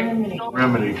restored.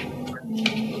 Remedy.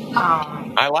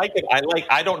 I like it.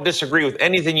 I don't disagree with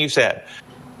anything you said.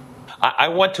 I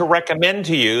want to recommend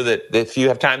to you that if you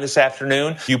have time this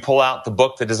afternoon, you pull out the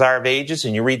book, The Desire of Ages,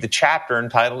 and you read the chapter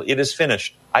entitled, It is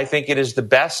Finished. I think it is the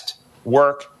best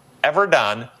work ever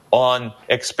done on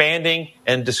expanding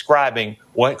and describing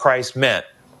what Christ meant.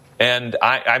 And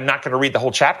I'm not going to read the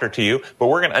whole chapter to you, but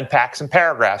we're going to unpack some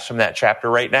paragraphs from that chapter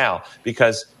right now,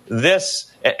 because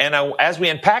this, and as we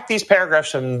unpack these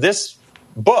paragraphs from this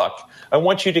book, I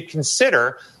want you to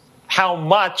consider how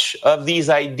much of these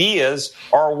ideas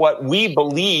are what we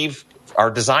believe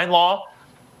are design law,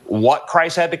 what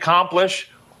Christ had to accomplish,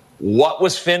 what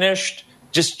was finished.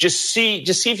 Just see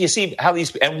if you see how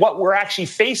these, and what we're actually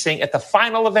facing at the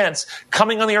final events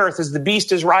coming on the earth as the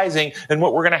beast is rising, and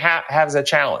what we're going to have as a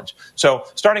challenge. So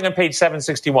starting on page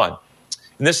 761.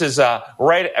 And this is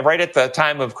right at the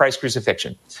time of Christ's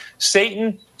crucifixion.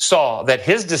 Satan saw that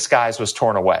his disguise was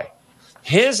torn away.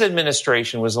 His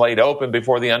administration was laid open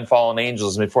before the unfallen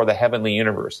angels and before the heavenly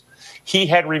universe. He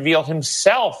had revealed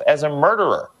himself as a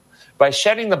murderer. By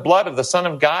shedding the blood of the Son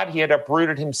of God, he had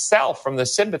uprooted himself from the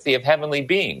sympathy of heavenly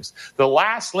beings. The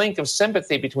last link of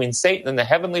sympathy between Satan and the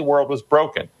heavenly world was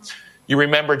broken. You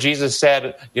remember Jesus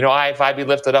said, if I be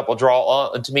lifted up, will draw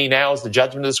all unto me. Now is the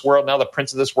judgment of this world. Now the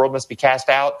prince of this world must be cast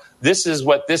out. This is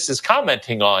what this is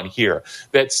commenting on here,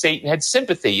 that Satan had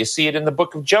sympathy. You see it in the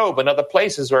book of Job and other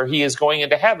places where he is going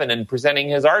into heaven and presenting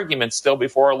his arguments still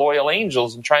before loyal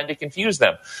angels and trying to confuse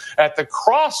them. At the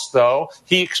cross, though,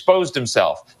 he exposed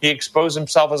himself. He exposed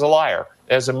himself as a liar,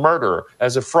 as a murderer,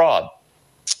 as a fraud.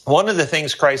 One of the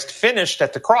things Christ finished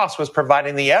at the cross was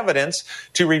providing the evidence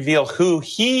to reveal who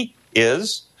he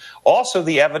is, also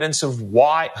the evidence of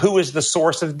who is the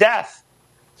source of death,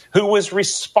 who was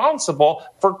responsible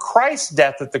for Christ's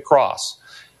death at the cross.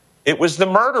 It was the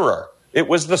murderer. It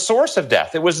was the source of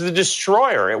death. It was the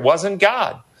destroyer. It wasn't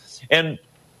God. And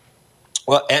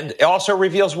it also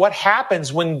reveals what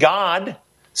happens when God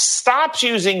stops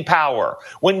using power,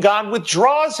 when God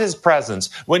withdraws his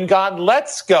presence, when God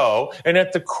lets go. And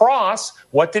at the cross,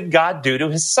 what did God do to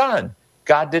his Son?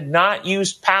 God did not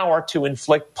use power to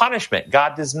inflict punishment.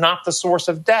 God is not the source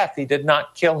of death. He did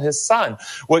not kill his Son.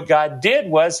 What God did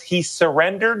was he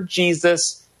surrendered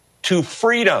Jesus to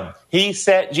freedom. He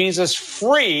set Jesus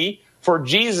free for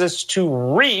Jesus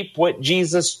to reap what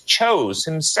Jesus chose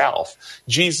himself.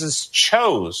 Jesus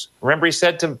chose. Remember, he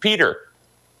said to Peter,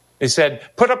 he said,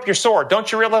 put up your sword.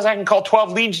 Don't you realize I can call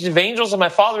 12 legions of angels and my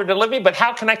Father to deliver me? But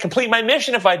how can I complete my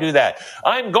mission if I do that?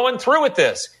 I'm going through with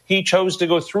this. He chose to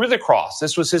go through the cross.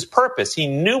 This was his purpose. He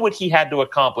knew what he had to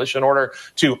accomplish in order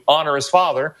to honor his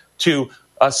Father, to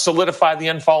solidify the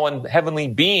unfallen heavenly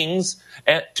beings,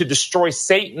 and to destroy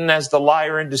Satan as the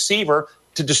liar and deceiver,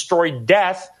 to destroy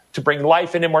death, to bring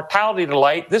life and immortality to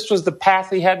light. This was the path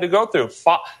he had to go through.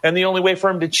 And the only way for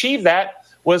him to achieve that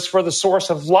was for the source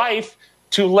of life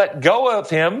to let go of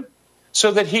him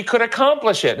so that he could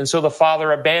accomplish it. And so the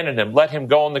Father abandoned him, let him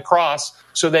go on the cross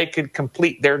so they could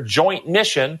complete their joint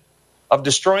mission of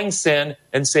destroying sin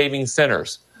and saving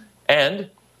sinners. And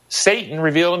Satan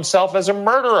revealed himself as a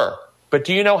murderer. But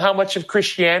do you know how much of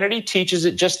Christianity teaches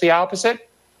it just the opposite?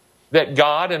 That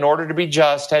God, in order to be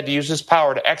just, had to use his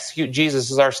power to execute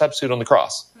Jesus as our substitute on the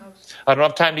cross. I don't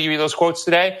have time to give you those quotes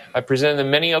today. I presented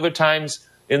them many other times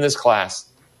in this class.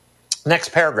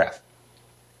 Next paragraph.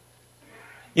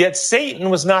 Yet Satan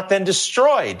was not then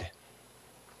destroyed.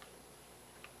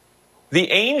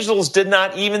 The angels did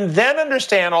not even then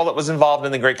understand all that was involved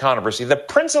in the great controversy. The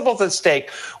principles at stake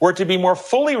were to be more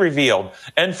fully revealed.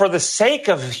 And for the sake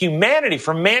of humanity,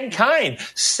 for mankind,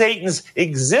 Satan's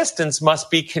existence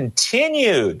must be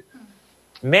continued.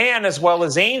 Man, as well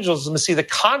as angels, must see the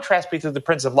contrast between the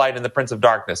Prince of Light and the Prince of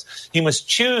Darkness. He must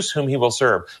choose whom he will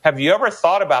serve. Have you ever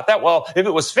thought about that? Well, if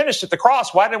it was finished at the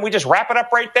cross, why didn't we just wrap it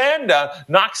up right then,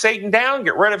 knock Satan down,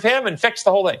 get rid of him, and fix the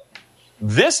whole thing?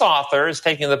 This author is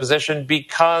taking the position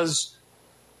because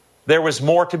there was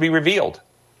more to be revealed.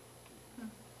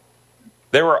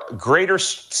 There were greater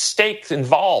stakes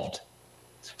involved.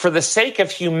 For the sake of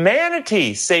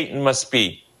humanity, Satan must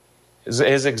be,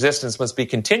 his existence must be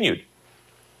continued.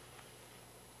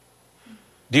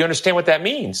 Do you understand what that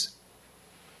means?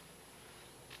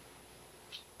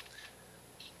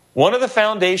 One of the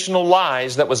foundational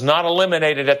lies that was not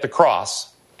eliminated at the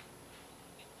cross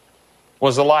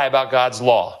was the lie about God's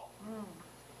law.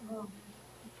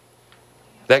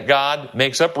 That God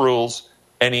makes up rules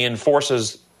and he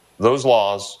enforces those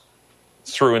laws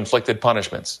through inflicted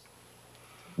punishments.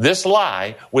 This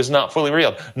lie was not fully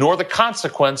revealed, nor the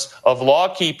consequence of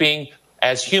law keeping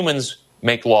as humans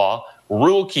make law,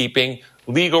 rule keeping,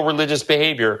 legal religious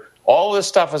behavior. All this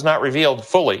stuff is not revealed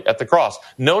fully at the cross.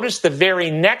 Notice the very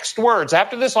next words.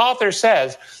 After this author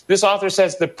says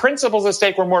the principles at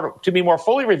stake were to be more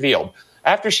fully revealed.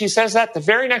 After she says that, the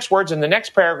very next words in the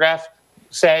next paragraph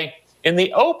say, in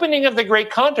the opening of the great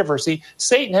controversy,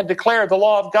 Satan had declared the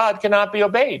law of God cannot be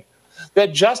obeyed.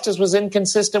 That justice was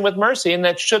inconsistent with mercy, and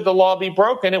that should the law be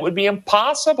broken, it would be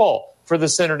impossible for the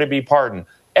sinner to be pardoned.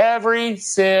 Every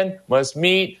sin must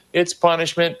meet its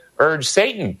punishment, urged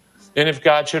Satan. And if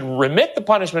God should remit the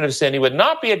punishment of sin, he would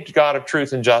not be a God of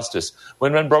truth and justice.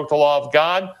 When men broke the law of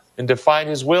God and defied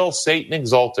his will, Satan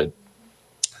exulted.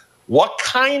 What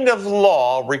kind of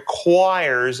law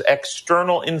requires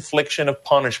external infliction of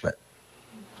punishment?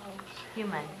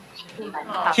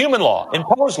 Human law,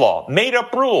 imposed law, made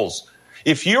up rules.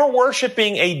 If you're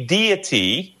worshiping a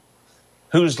deity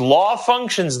whose law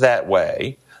functions that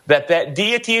way, that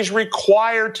deity is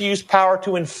required to use power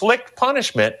to inflict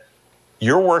punishment,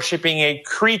 you're worshiping a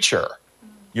creature.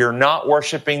 You're not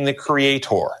worshiping the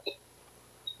Creator.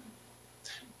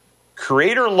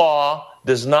 Creator law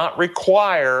does not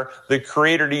require the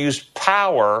Creator to use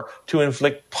power to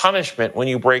inflict punishment when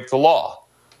you break the law,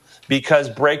 because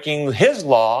breaking his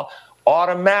law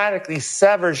automatically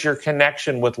severs your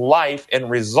connection with life and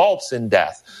results in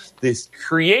death. This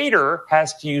Creator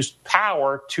has to use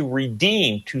power to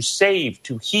redeem, to save,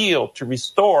 to heal, to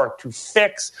restore, to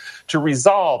fix, to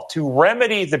resolve, to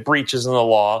remedy the breaches in the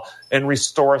law and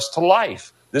restore us to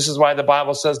life. This is why the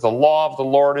Bible says the law of the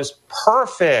Lord is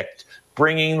perfect,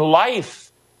 bringing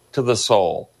life to the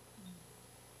soul.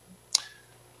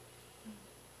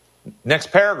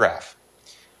 Next paragraph.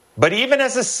 But even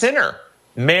as a sinner,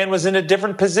 man was in a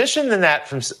different position than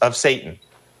that of Satan.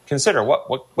 Consider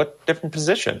what different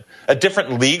position? A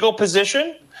different legal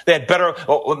position? They had better.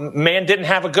 Man didn't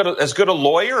have as good a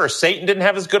lawyer, or Satan didn't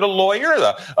have as good a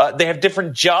lawyer. They have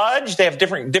different judge. They have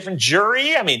different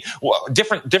jury. I mean,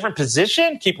 different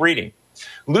position. Keep reading.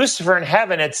 Lucifer in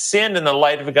heaven had sinned in the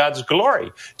light of God's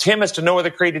glory. To him, as to no other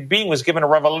created being, was given a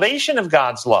revelation of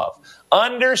God's love,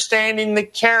 understanding the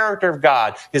character of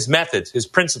God, his methods, his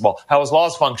principle, how his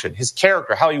laws function, his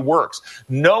character, how he works.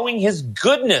 Knowing his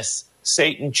goodness,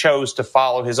 Satan chose to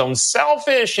follow his own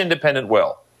selfish, independent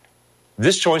will.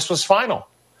 This choice was final.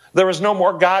 There was no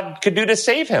more God could do to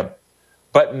save him.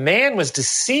 But man was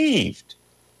deceived.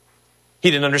 He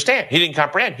didn't understand. He didn't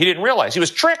comprehend. He didn't realize. He was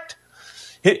tricked.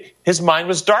 His mind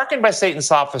was darkened by Satan's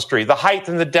sophistry. The height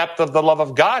and the depth of the love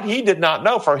of God he did not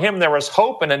know. For him there was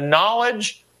hope and a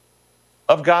knowledge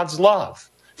of God's love.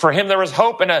 For him there was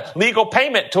hope and a legal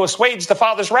payment to assuage the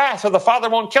Father's wrath, so the Father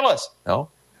won't kill us. No.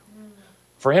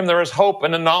 For him there is hope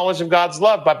and a knowledge of God's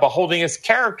love. By beholding his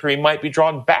character, he might be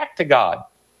drawn back to God.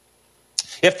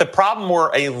 If the problem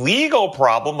were a legal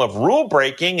problem of rule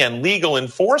breaking and legal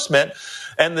enforcement,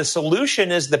 and the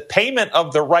solution is the payment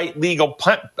of the right legal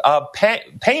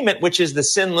payment, which is the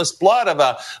sinless blood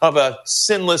of a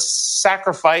sinless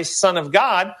sacrifice Son of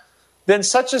God, then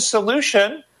such a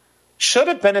solution should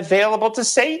have been available to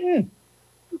Satan.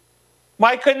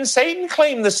 Why couldn't Satan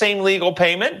claim the same legal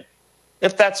payment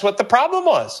if that's what the problem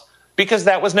was? Because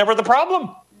that was never the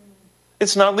problem.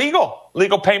 It's not legal.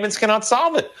 Legal payments cannot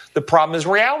solve it. The problem is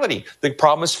reality. The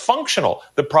problem is functional.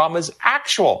 The problem is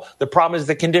actual. The problem is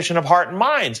the condition of heart and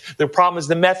minds. The problem is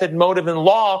the method, motive, and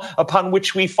law upon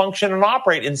which we function and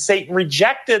operate. And Satan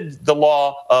rejected the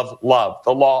law of love,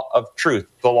 the law of truth,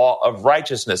 the law of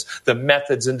righteousness, the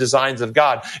methods and designs of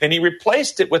God. And he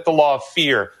replaced it with the law of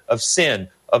fear, of sin,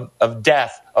 of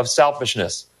death, of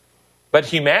selfishness. But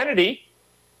humanity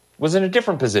was in a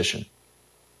different position.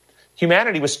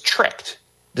 Humanity was tricked,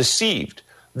 deceived.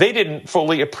 They didn't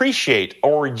fully appreciate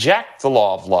or reject the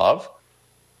law of love.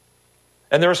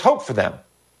 And there was hope for them.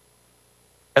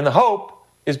 And the hope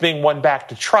is being won back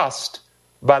to trust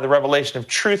by the revelation of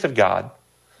truth of God.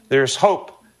 There's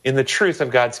hope in the truth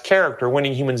of God's character,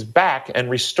 winning humans back and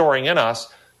restoring in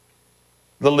us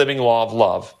the living law of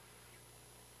love,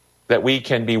 that we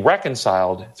can be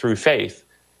reconciled through faith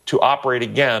to operate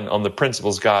again on the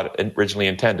principles God originally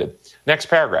intended. Next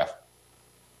paragraph.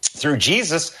 Through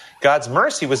Jesus, God's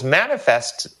mercy was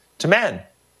manifest to men,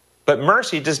 but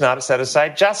mercy does not set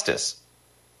aside justice.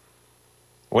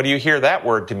 What do you hear that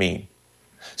word to mean?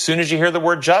 As soon as you hear the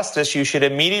word justice, you should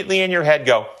immediately in your head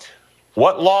go,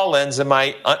 what law lens am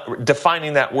I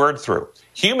defining that word through?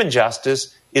 Human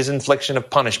justice is infliction of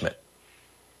punishment.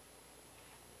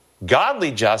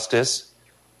 Godly justice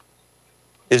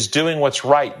is doing what's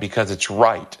right because it's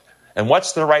right. And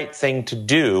what's the right thing to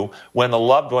do when a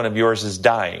loved one of yours is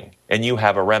dying and you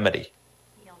have a remedy?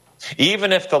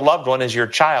 Even if the loved one is your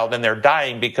child and they're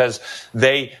dying because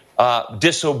they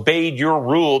disobeyed your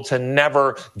rule to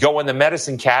never go in the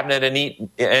medicine cabinet and eat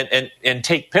and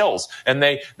take pills. And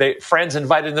they friends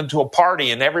invited them to a party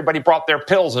and everybody brought their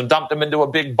pills and dumped them into a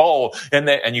big bowl.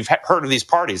 And you've heard of these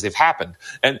parties. They've happened.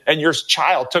 And your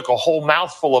child took a whole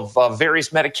mouthful of various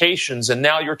medications. And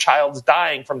now your child's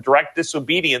dying from direct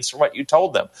disobedience from what you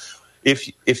told them.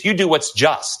 If you do what's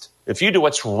just, if you do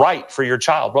what's right for your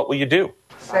child, what will you do?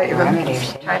 Save them.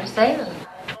 Try to save them.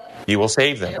 You will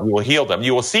save them. You will heal them.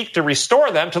 You will seek to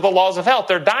restore them to the laws of health.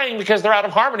 They're dying because they're out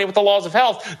of harmony with the laws of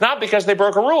health, not because they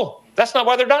broke a rule. That's not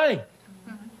why they're dying.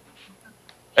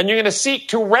 And you're going to seek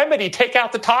to remedy, take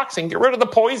out the toxin, get rid of the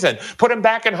poison, put them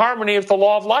back in harmony with the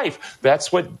law of life. That's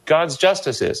what God's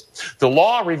justice is. The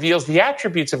law reveals the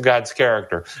attributes of God's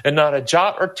character, and not a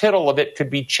jot or tittle of it could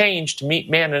be changed to meet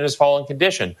man in his fallen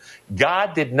condition.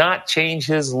 God did not change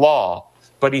his law,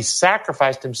 but he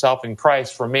sacrificed himself in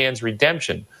Christ for man's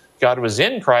redemption. God was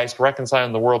in Christ,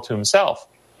 reconciling the world to himself.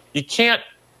 You can't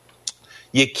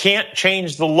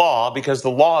change the law because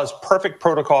the law is perfect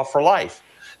protocol for life.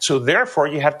 So therefore,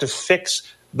 you have to fix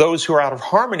those who are out of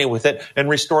harmony with it and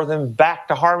restore them back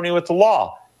to harmony with the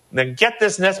law. Now get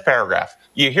this next paragraph.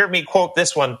 You hear me quote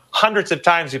this one hundreds of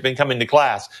times you've been coming to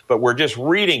class, but we're just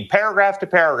reading paragraph to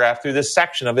paragraph through this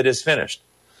section of It Is Finished.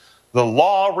 The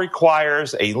law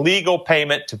requires a legal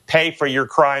payment to pay for your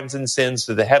crimes and sins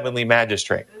to the heavenly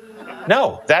magistrate.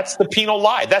 No, that's the penal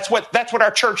lie. That's what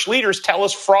our church leaders tell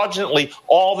us fraudulently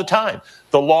all the time.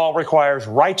 The law requires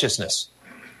righteousness.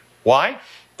 Why?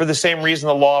 For the same reason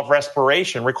the law of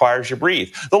respiration requires you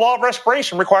breathe. The law of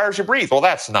respiration requires you breathe. Well,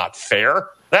 that's not fair.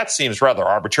 That seems rather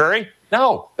arbitrary.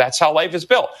 No, that's how life is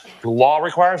built. The law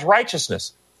requires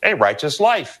righteousness, a righteous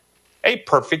life, a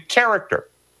perfect character.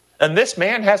 And this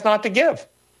man has not to give.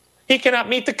 He cannot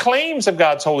meet the claims of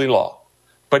God's holy law.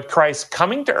 But Christ,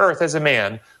 coming to earth as a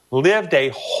man, lived a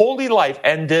holy life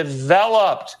and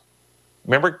developed.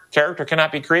 Remember, character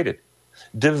cannot be created.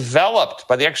 Developed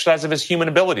by the exercise of his human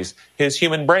abilities, his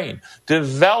human brain,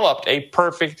 developed a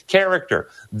perfect character.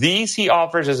 These he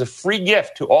offers as a free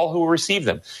gift to all who will receive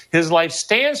them. His life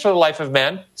stands for the life of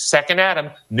men, second Adam,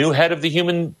 new head of the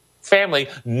human family,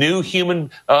 new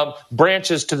human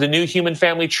branches to the new human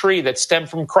family tree that stem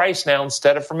from Christ now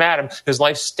instead of from Adam. His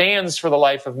life stands for the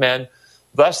life of men.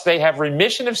 Thus they have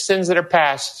remission of sins that are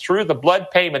past through the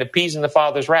blood payment appeasing the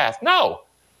Father's wrath. No,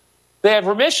 they have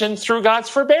remission through God's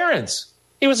forbearance.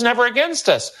 He was never against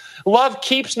us. Love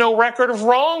keeps no record of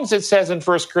wrongs, it says in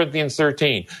 1 Corinthians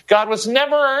 13. God was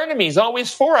never our enemy. He's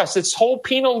always for us. It's whole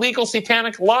penal, legal,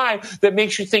 satanic lie that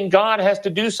makes you think God has to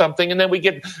do something and then we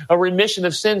get a remission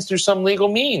of sins through some legal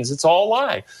means. It's all a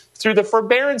lie. Through the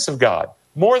forbearance of God.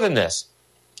 More than this,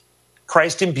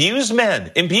 Christ imbues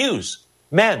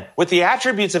men with the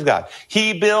attributes of God.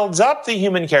 He builds up the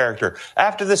human character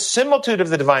after the similitude of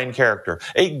the divine character,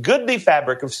 a goodly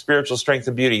fabric of spiritual strength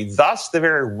and beauty. Thus, the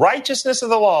very righteousness of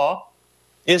the law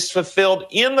is fulfilled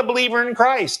in the believer in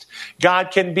Christ.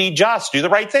 God can be just, do the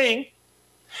right thing,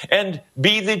 and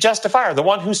be the justifier, the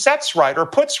one who sets right or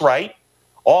puts right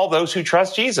all those who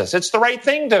trust Jesus. It's the right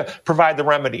thing to provide the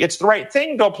remedy. It's the right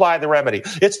thing to apply the remedy.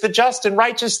 It's the just and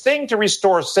righteous thing to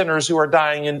restore sinners who are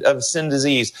dying of sin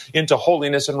disease into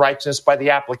holiness and righteousness by the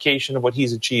application of what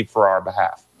he's achieved for our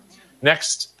behalf.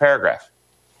 Next paragraph.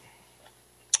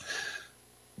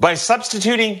 By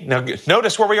substituting, now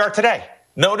notice where we are today.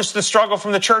 Notice the struggle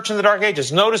from the church in the Dark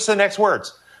Ages. Notice the next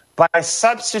words. By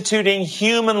substituting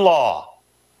human law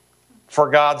for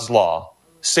God's law,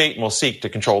 Satan will seek to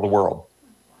control the world.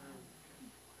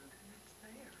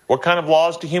 What kind of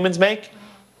laws do humans make?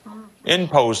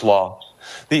 Impose law.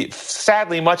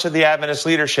 Sadly, much of the Adventist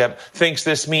leadership thinks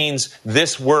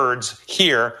this words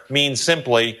here means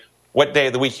simply what day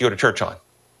of the week you go to church on.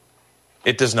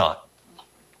 It does not.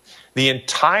 The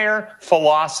entire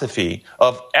philosophy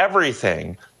of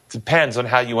everything depends on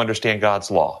how you understand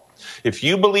God's law. If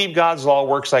you believe God's law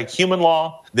works like human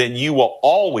law, then you will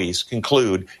always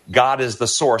conclude God is the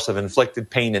source of inflicted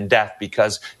pain and death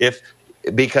because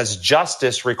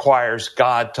justice requires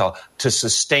God to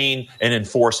sustain and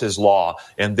enforce his law,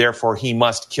 and therefore he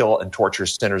must kill and torture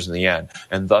sinners in the end.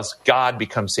 And thus God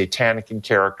becomes satanic in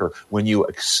character when you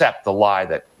accept the lie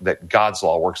that God's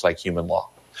law works like human law.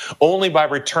 Only by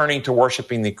returning to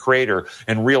worshiping the Creator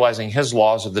and realizing his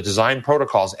laws of the design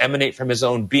protocols emanate from his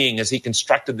own being as he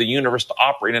constructed the universe to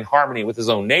operate in harmony with his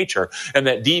own nature, and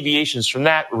that deviations from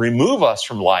that remove us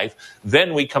from life,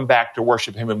 then we come back to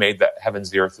worship him who made the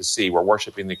heavens, the earth, the sea. We're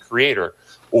worshiping the Creator,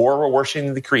 or we're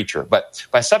worshiping the creature. But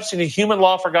by substituting human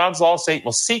law for God's law, Satan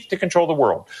will seek to control the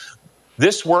world.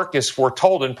 This work is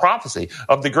foretold in prophecy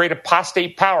of the great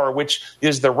apostate power, which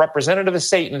is the representative of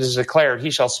Satan, is declared, he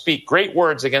shall speak great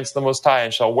words against the Most High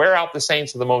and shall wear out the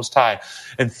saints of the Most High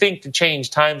and think to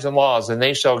change times and laws, and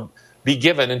they shall be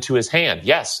given into his hand.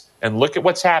 Yes, and look at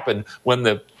what's happened when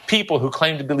the people who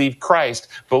claim to believe Christ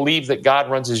believe that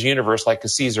God runs his universe like a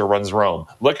Caesar runs Rome.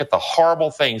 Look at the horrible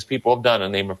things people have done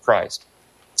in the name of Christ.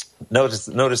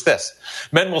 Notice this.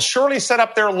 Men will surely set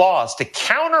up their laws to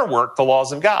counterwork the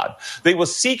laws of God. They will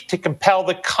seek to compel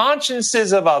the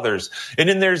consciences of others. And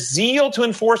in their zeal to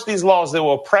enforce these laws, they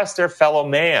will oppress their fellow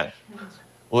man.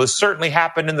 Well, this certainly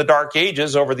happened in the Dark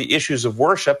Ages over the issues of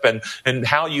worship and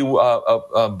how you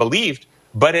believed.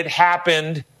 But it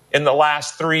happened in the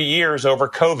last 3 years over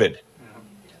COVID.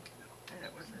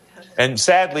 And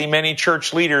sadly, many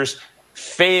church leaders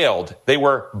failed. They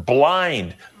were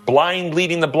blind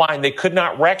leading the blind. They could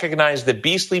not recognize the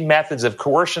beastly methods of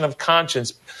coercion of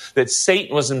conscience that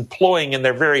Satan was employing in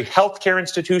their very healthcare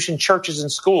institution, churches, and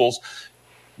schools,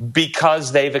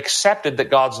 because they've accepted that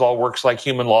God's law works like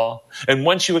human law. And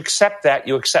once you accept that,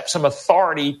 you accept some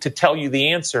authority to tell you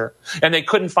the answer. And they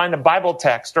couldn't find a Bible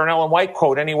text or an Ellen White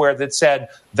quote anywhere that said,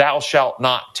 "Thou shalt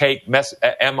not take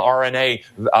mRNA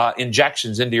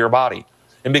injections into your body."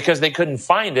 And because they couldn't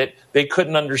find it, they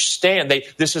couldn't understand.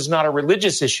 This is not a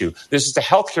religious issue. This is a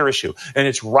healthcare issue. And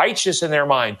it's righteous in their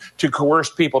mind to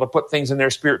coerce people to put things in their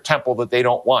spirit temple that they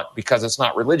don't want because it's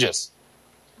not religious.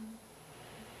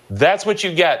 That's what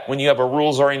you get when you have a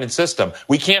rules-oriented system.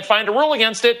 We can't find a rule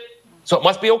against it, so it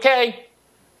must be okay.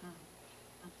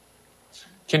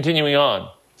 Continuing on.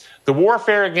 The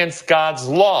warfare against God's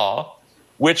law,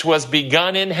 which was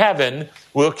begun in heaven,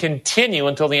 will continue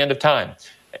until the end of time.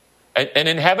 And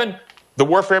in heaven, the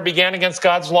warfare began against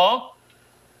God's law.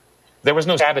 There was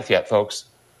no Sabbath yet, folks.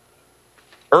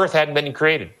 Earth hadn't been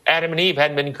created. Adam and Eve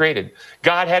hadn't been created.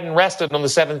 God hadn't rested on the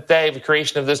seventh day of the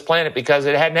creation of this planet because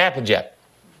it hadn't happened yet.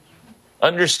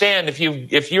 Understand,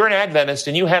 if you're an Adventist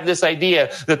and you have this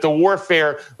idea that the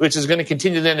warfare, which is going to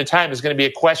continue to the end of time, is going to be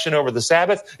a question over the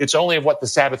Sabbath, it's only of what the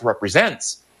Sabbath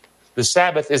represents. The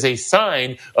Sabbath is a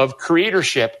sign of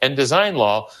creatorship and design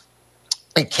law.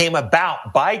 It came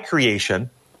about by creation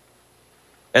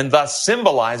and thus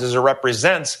symbolizes or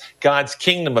represents God's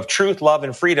kingdom of truth, love,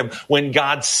 and freedom. When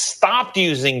God stopped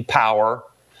using power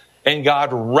and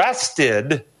God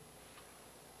rested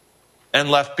and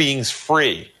left beings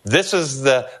free. This is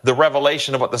the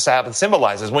revelation of what the Sabbath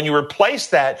symbolizes. When you replace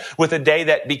that with a day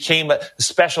that became a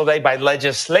special day by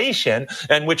legislation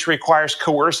and which requires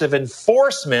coercive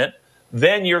enforcement,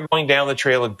 then you're going down the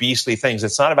trail of beastly things.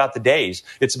 It's not about the days.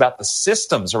 It's about the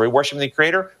systems. Are we worshiping the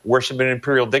Creator? Worshiping an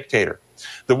imperial dictator.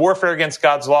 The warfare against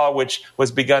God's law, which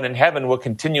was begun in heaven, will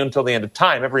continue until the end of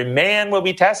time. Every man will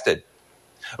be tested.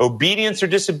 Obedience or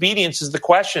disobedience is the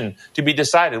question to be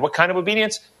decided. What kind of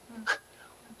obedience?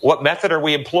 What method are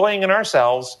we employing in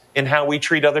ourselves in how we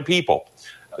treat other people?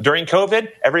 During COVID,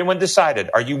 everyone decided,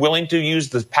 are you willing to use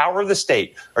the power of the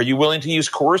state? Are you willing to use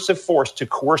coercive force to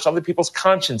coerce other people's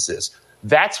consciences?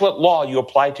 That's what law you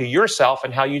apply to yourself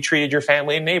and how you treated your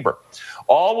family and neighbor.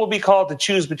 All will be called to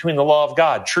choose between the law of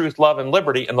God, truth, love, and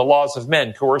liberty, and the laws of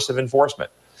men, coercive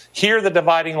enforcement. Here, the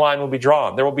dividing line will be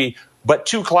drawn. There will be but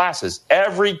two classes.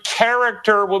 Every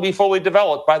character will be fully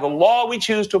developed by the law we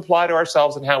choose to apply to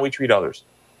ourselves and how we treat others.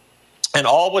 And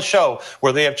all will show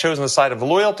where they have chosen the side of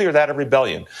loyalty or that of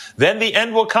rebellion. Then the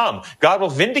end will come. God will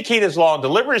vindicate his law and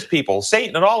deliver his people.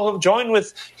 Satan and all who have joined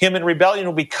with him in rebellion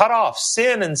will be cut off.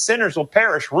 Sin and sinners will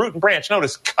perish, root and branch.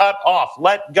 Notice, cut off,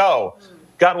 let go.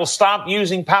 God will stop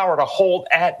using power to hold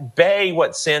at bay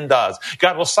what sin does.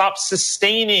 God will stop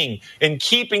sustaining and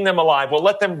keeping them alive. Will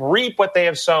let them reap what they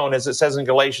have sown, as it says in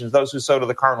Galatians. Those who sow to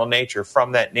the carnal nature,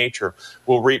 from that nature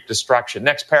will reap destruction.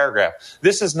 Next paragraph.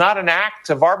 This is not an act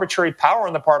of arbitrary power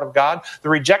on the part of God. The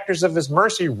rejectors of his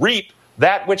mercy reap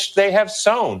that which they have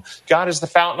sown. God is the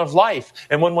fountain of life.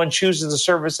 And when one chooses the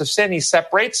service of sin, he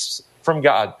separates from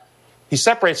God. He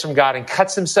separates from God and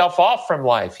cuts himself off from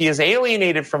life. He is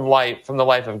alienated from life, from the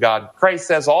life of God. Christ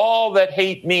says, all that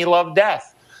hate me love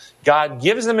death. God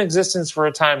gives them existence for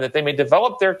a time that they may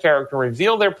develop their character and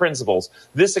reveal their principles.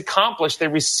 This accomplished, they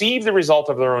receive the result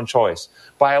of their own choice.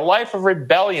 By a life of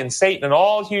rebellion, Satan and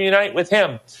all who unite with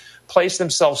him place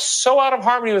themselves so out of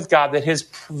harmony with God that his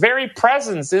very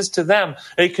presence is to them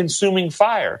a consuming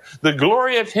fire. The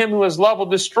glory of him who is love will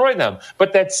destroy them,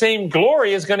 but that same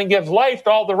glory is going to give life to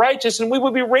all the righteous, and we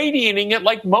will be radiating it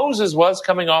like Moses was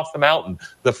coming off the mountain.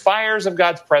 The fires of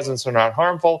God's presence are not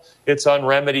harmful. It's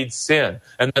unremedied sin.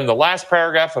 And then the last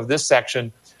paragraph of this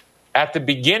section, at the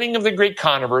beginning of the great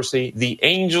controversy, the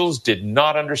angels did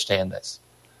not understand this.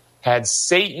 Had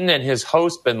Satan and his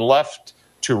host been left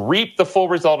to reap the full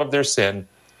result of their sin,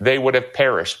 they would have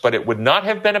perished. But it would not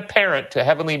have been apparent to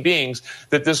heavenly beings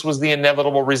that this was the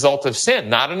inevitable result of sin,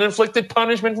 not an inflicted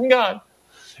punishment from God.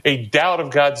 A doubt of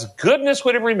God's goodness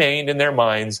would have remained in their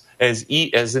minds as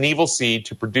an evil seed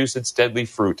to produce its deadly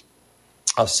fruit.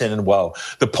 of sin and woe.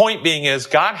 The point being is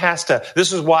God has to,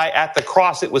 this is why at the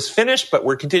cross it was finished, but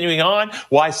we're continuing on.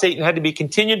 Why Satan had to be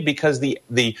continued, because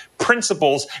the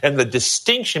principles and the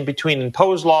distinction between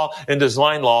imposed law and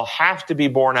design law have to be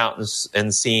borne out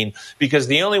and seen, because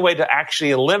the only way to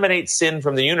actually eliminate sin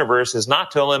from the universe is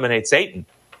not to eliminate Satan,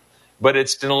 but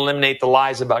it's to eliminate the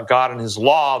lies about God and his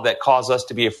law that cause us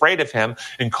to be afraid of him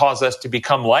and cause us to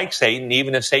become like Satan,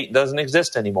 even if Satan doesn't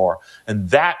exist anymore. And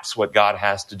that's what God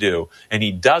has to do. And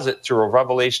he does it through a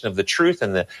revelation of the truth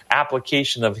and the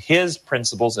application of his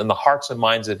principles in the hearts and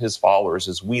minds of his followers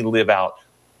as we live out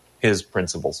his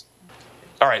principles.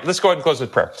 All right, let's go ahead and close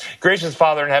with prayer. Gracious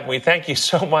Father in heaven, we thank you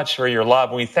so much for your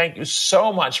love. We thank you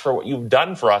so much for what you've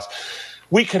done for us.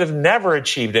 We could have never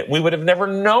achieved it. We would have never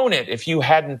known it if you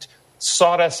hadn't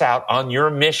sought us out on your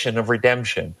mission of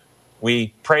redemption.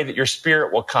 We pray that your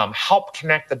Spirit will come, help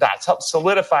connect the dots, help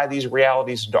solidify these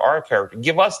realities into our character.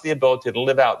 Give us the ability to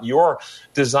live out your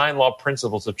design law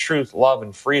principles of truth, love,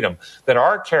 and freedom, that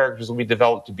our characters will be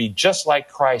developed to be just like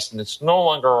Christ, and it's no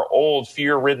longer our old,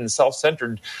 fear-ridden,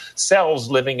 self-centered selves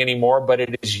living anymore, but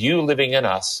it is you living in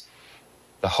us,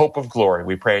 the hope of glory.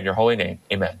 We pray in your holy name.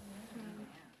 Amen.